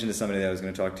 I mentioned to somebody that I was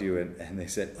going to talk to you, and they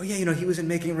said, oh yeah, he was in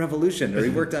Making Revolution, or he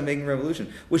worked on Making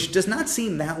Revolution, which does not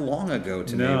seem that long ago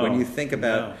to me when you think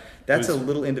about that's a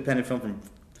little independent film from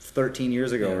 13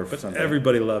 years ago or something.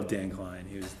 Everybody loved Dan Klein.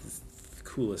 He was the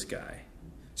coolest guy.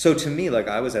 So to me, like,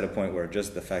 I was at a point where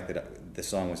just the fact that the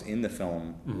song was in the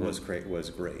film was great.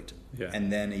 Yeah. And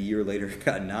then a year later it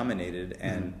got nominated,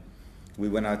 and we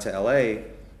went out to LA,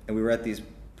 and we were at these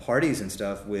parties and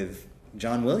stuff with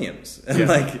John Williams. And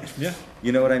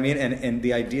you know what I mean? And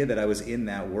the idea that I was in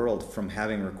that world from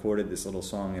having recorded this little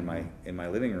song in my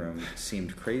living room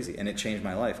seemed crazy, and it changed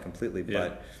my life completely. Yeah.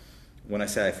 But when I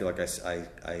say I feel like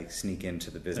I sneak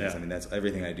into the business, I mean, that's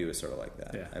everything I do is sort of like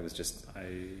that. Yeah. I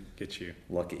get you.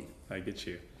 Lucky. I get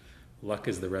you. Luck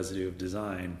is the residue of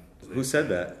design. Who said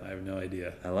that? I have no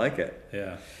idea. I like it.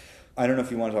 Yeah. I don't know if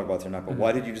you want to talk about this or not, but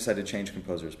why did you decide to change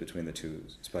composers between the two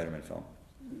Spider-Man films?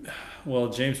 Well,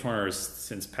 James Horner has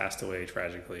since passed away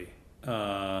tragically.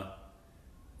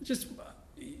 Just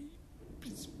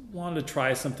wanted to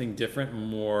try something different,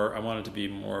 more. I wanted to be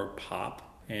more pop.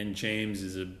 And James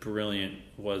was a brilliant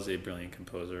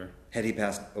composer. Had he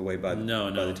passed away by the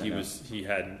time? He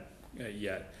hadn't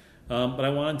yet. But I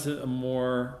wanted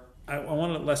I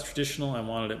wanted it less traditional. I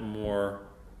wanted it more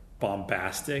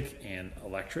bombastic and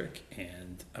electric,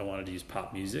 and I wanted to use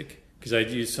pop music because I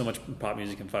used so much pop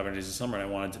music in 500 Days of Summer,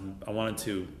 and I wanted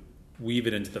to weave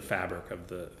it into the fabric of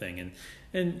the thing.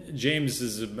 And James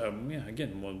is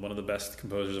again one of the best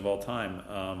composers of all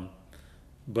time,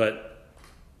 but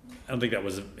I don't think that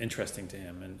was interesting to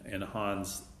him, and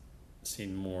Hans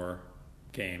seemed more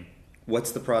game.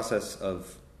 What's the process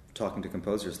of talking to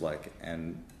composers like,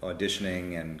 and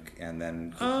auditioning and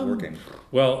then working?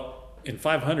 Well, in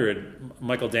 500,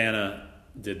 Michael Dana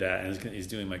did that, and he's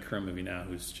doing my current movie now,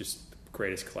 who's just the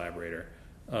greatest collaborator.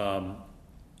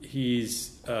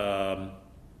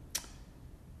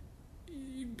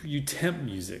 You temp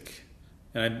music,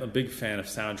 and I'm a big fan of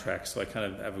soundtracks, so I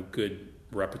kind of have a good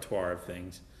repertoire of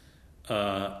things.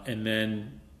 And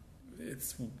then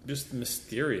it's just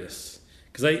mysterious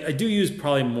because I do use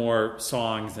probably more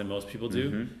songs than most people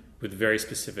do with very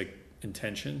specific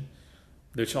intention,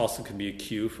 which also can be a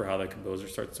cue for how the composer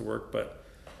starts to work. But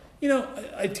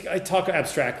I talk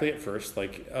abstractly at first,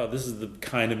 like, oh, this is the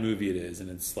kind of movie it is, and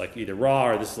it's like either raw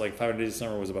or this is like 500 Days of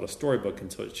Summer was about a storybook,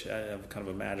 and so it should have kind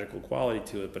of a magical quality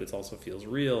to it, but it also feels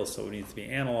real, so it needs to be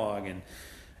analog,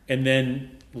 and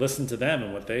then listen to them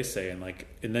and what they say, and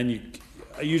then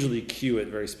I usually cue it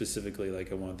very specifically,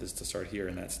 like I want this to start here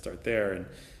and that start there,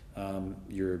 and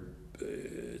you're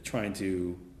trying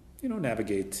to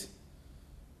navigate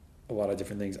a lot of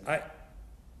different things.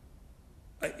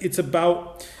 It's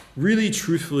about really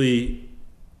truthfully,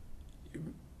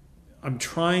 I'm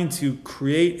trying to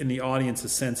create in the audience a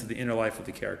sense of the inner life of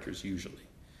the characters. Usually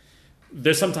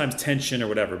there's sometimes tension or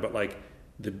whatever, but like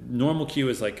the normal cue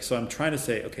is like, so I'm trying to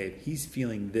say, okay, he's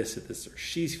feeling this at this, or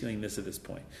she's feeling this at this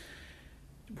point.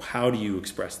 how do you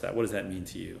express that? What does that mean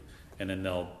to you? And then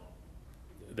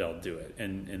they'll do it,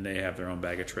 and they have their own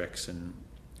bag of tricks and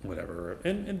whatever,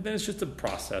 and then it's just a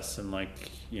process. And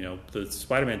like, you know, the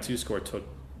Spider-Man 2 score took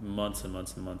months and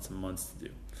months and months and months to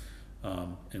do,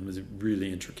 and was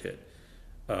really intricate.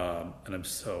 And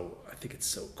I think it's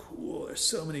so cool. There's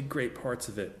so many great parts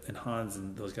of it, and Hans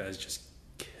and those guys just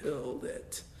killed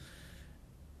it.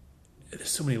 There's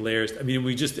so many layers. I mean,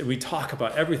 we talk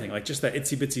about everything, like just that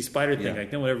itsy bitsy spider thing,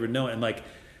 like no one ever know. And like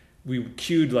we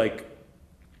cued like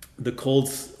the Cold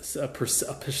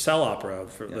Purcell opera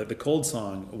for like the Cold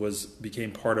song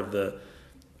became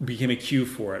a cue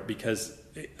for it, because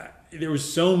there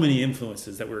was so many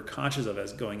influences that we were conscious of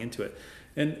as going into it.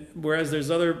 And whereas there's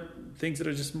other things that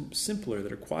are just simpler,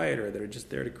 that are quieter, that are just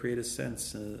there to create a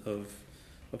sense of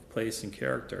place and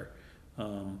character.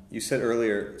 You said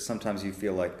earlier sometimes you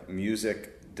feel like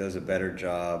music does a better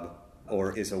job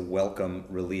or is a welcome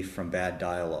relief from bad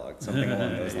dialogue, something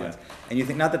along those lines. And you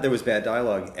think not that there was bad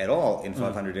dialogue at all in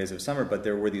 500 Days of Summer, but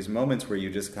there were these moments where you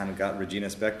just kind of got Regina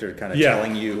Spektor kind of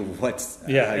telling you what's how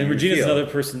and you Regina's feel. Another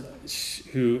person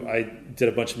who I did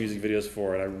a bunch of music videos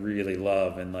for and I really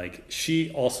love, and like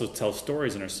she also tells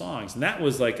stories in her songs, and that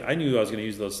was like I knew I was going to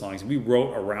use those songs, and we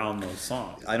wrote around those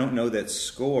songs. I don't know that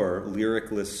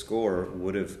lyricless score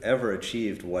would have ever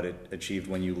achieved what it achieved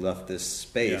when you left this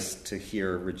space to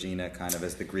hear Regina kind of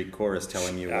as the Greek chorus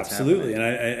telling you what's Absolutely.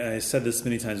 happening. And I said this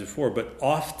many times before, but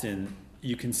often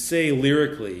you can say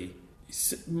lyrically,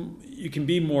 you can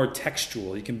be more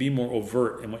textual, you can be more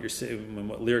overt in what you're saying, when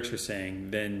what lyrics are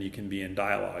saying, than you can be in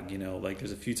dialogue. You know, like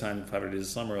there's a few times in 500 Days of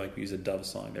Summer, like we use a Dove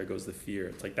song, There Goes the Fear.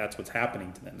 It's like that's what's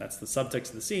happening to them. That's the subtext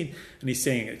of the scene, and he's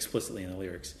saying it explicitly in the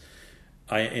lyrics.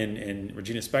 In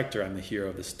Regina Spektor, I'm the hero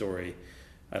of the story.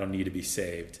 I don't need to be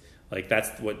saved. Like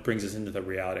that's what brings us into the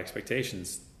reality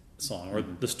expectations song, or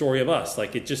the story of us.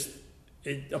 Like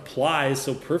it applies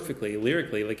so perfectly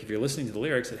lyrically. Like if you're listening to the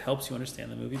lyrics, it helps you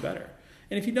understand the movie better.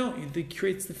 And if you don't, it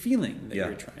creates the feeling that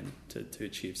you're trying to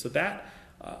achieve. So that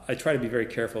I try to be very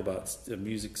careful about the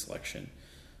music selection,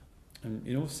 and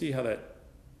we'll see how that.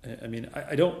 I mean,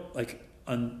 I don't like.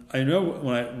 I know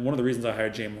one of the reasons I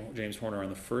hired James Horner on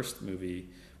the first movie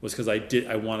was because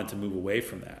I wanted to move away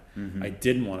from that. I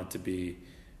didn't want it to be,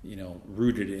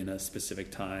 rooted in a specific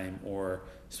time or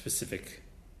specific.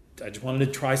 I just wanted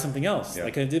to try something else,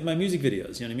 like I did my music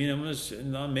videos. You know what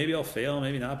I mean? Maybe I'll fail,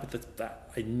 maybe not, but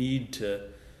that I need to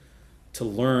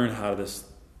learn how this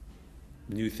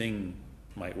new thing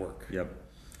might work. Yep.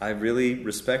 I really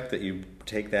respect that you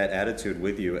take that attitude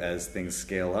with you as things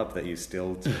scale up, that you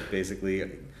still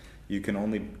basically, you can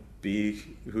only be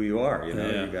who you are, you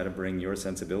got to bring your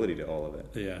sensibility to all of it.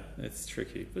 Yeah, it's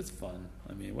tricky, but it's fun.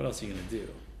 I mean, what else are you going to do,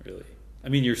 really? I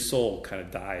mean, your soul kind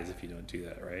of dies if you don't do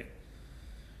that, right?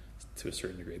 To a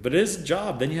certain degree. But it is a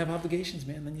job. Then you have obligations,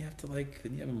 man. Then you have to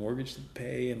then you have a mortgage to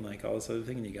pay and all this other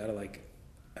thing, and you got to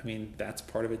that's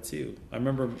part of it too. I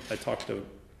remember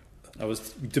I was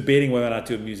debating whether or not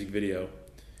to do a music video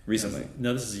recently.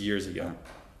 No, this is years ago.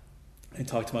 I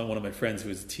talked to one of my friends who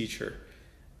was a teacher,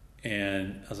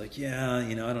 and I was like,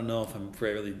 I don't know if I'm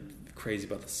really crazy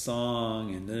about the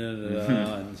song, and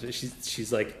and so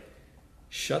she's like,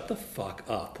 shut the fuck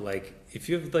up. Like, if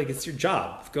you have, it's your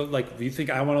job. Go, if you think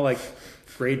I want to,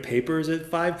 grade papers at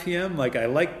 5 p.m., I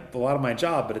like a lot of my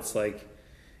job, but it's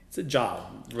it's a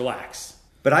job. Relax.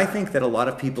 But I think that a lot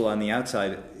of people on the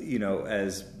outside,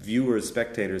 as viewers,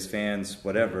 spectators, fans,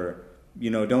 whatever,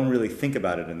 don't really think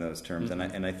about it in those terms.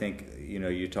 Mm-hmm. And I think,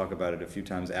 you talk about it a few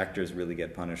times, actors really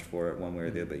get punished for it one way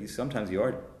or the other, but sometimes you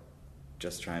are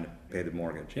just trying to pay the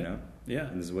mortgage, Yeah.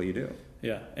 And this is what you do.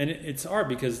 Yeah, and it's hard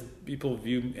because people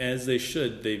view, as they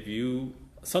should, they view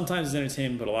sometimes as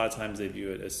entertainment, but a lot of times they view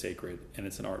it as sacred, and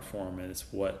it's an art form, and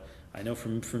it's what I know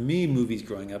for me, movies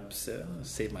growing up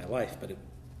saved my life, but it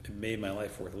made my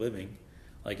life worth living.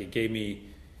 It gave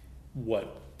me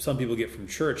what some people get from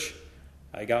church,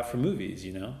 I got from movies,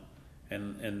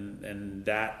 and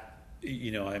that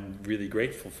I'm really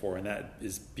grateful for, and that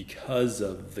is because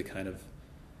of the kind of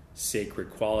sacred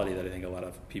quality that I think a lot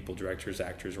of people, directors,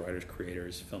 actors, writers,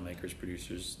 creators, filmmakers,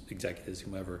 producers, executives,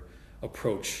 whomever,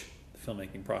 approach the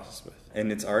filmmaking process with.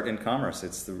 And it's art and commerce.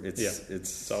 It's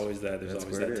always that. There's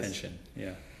always that tension.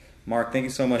 Yeah. Mark, thank you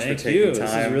so much for taking time.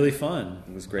 This is really fun.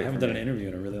 It was great. I haven't done an interview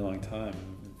in a really long time.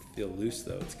 I feel loose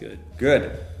though. It's good.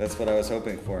 Good. That's what I was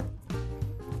hoping for.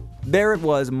 There it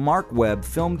was, Marc Webb,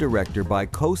 film director by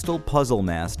coastal puzzle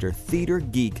master, theater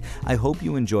geek. I hope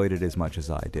you enjoyed it as much as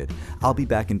I did. I'll be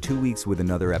back in 2 weeks with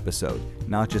another episode.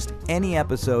 Not just any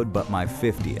episode, but my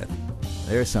 50th.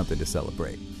 There's something to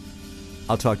celebrate.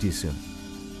 I'll talk to you soon.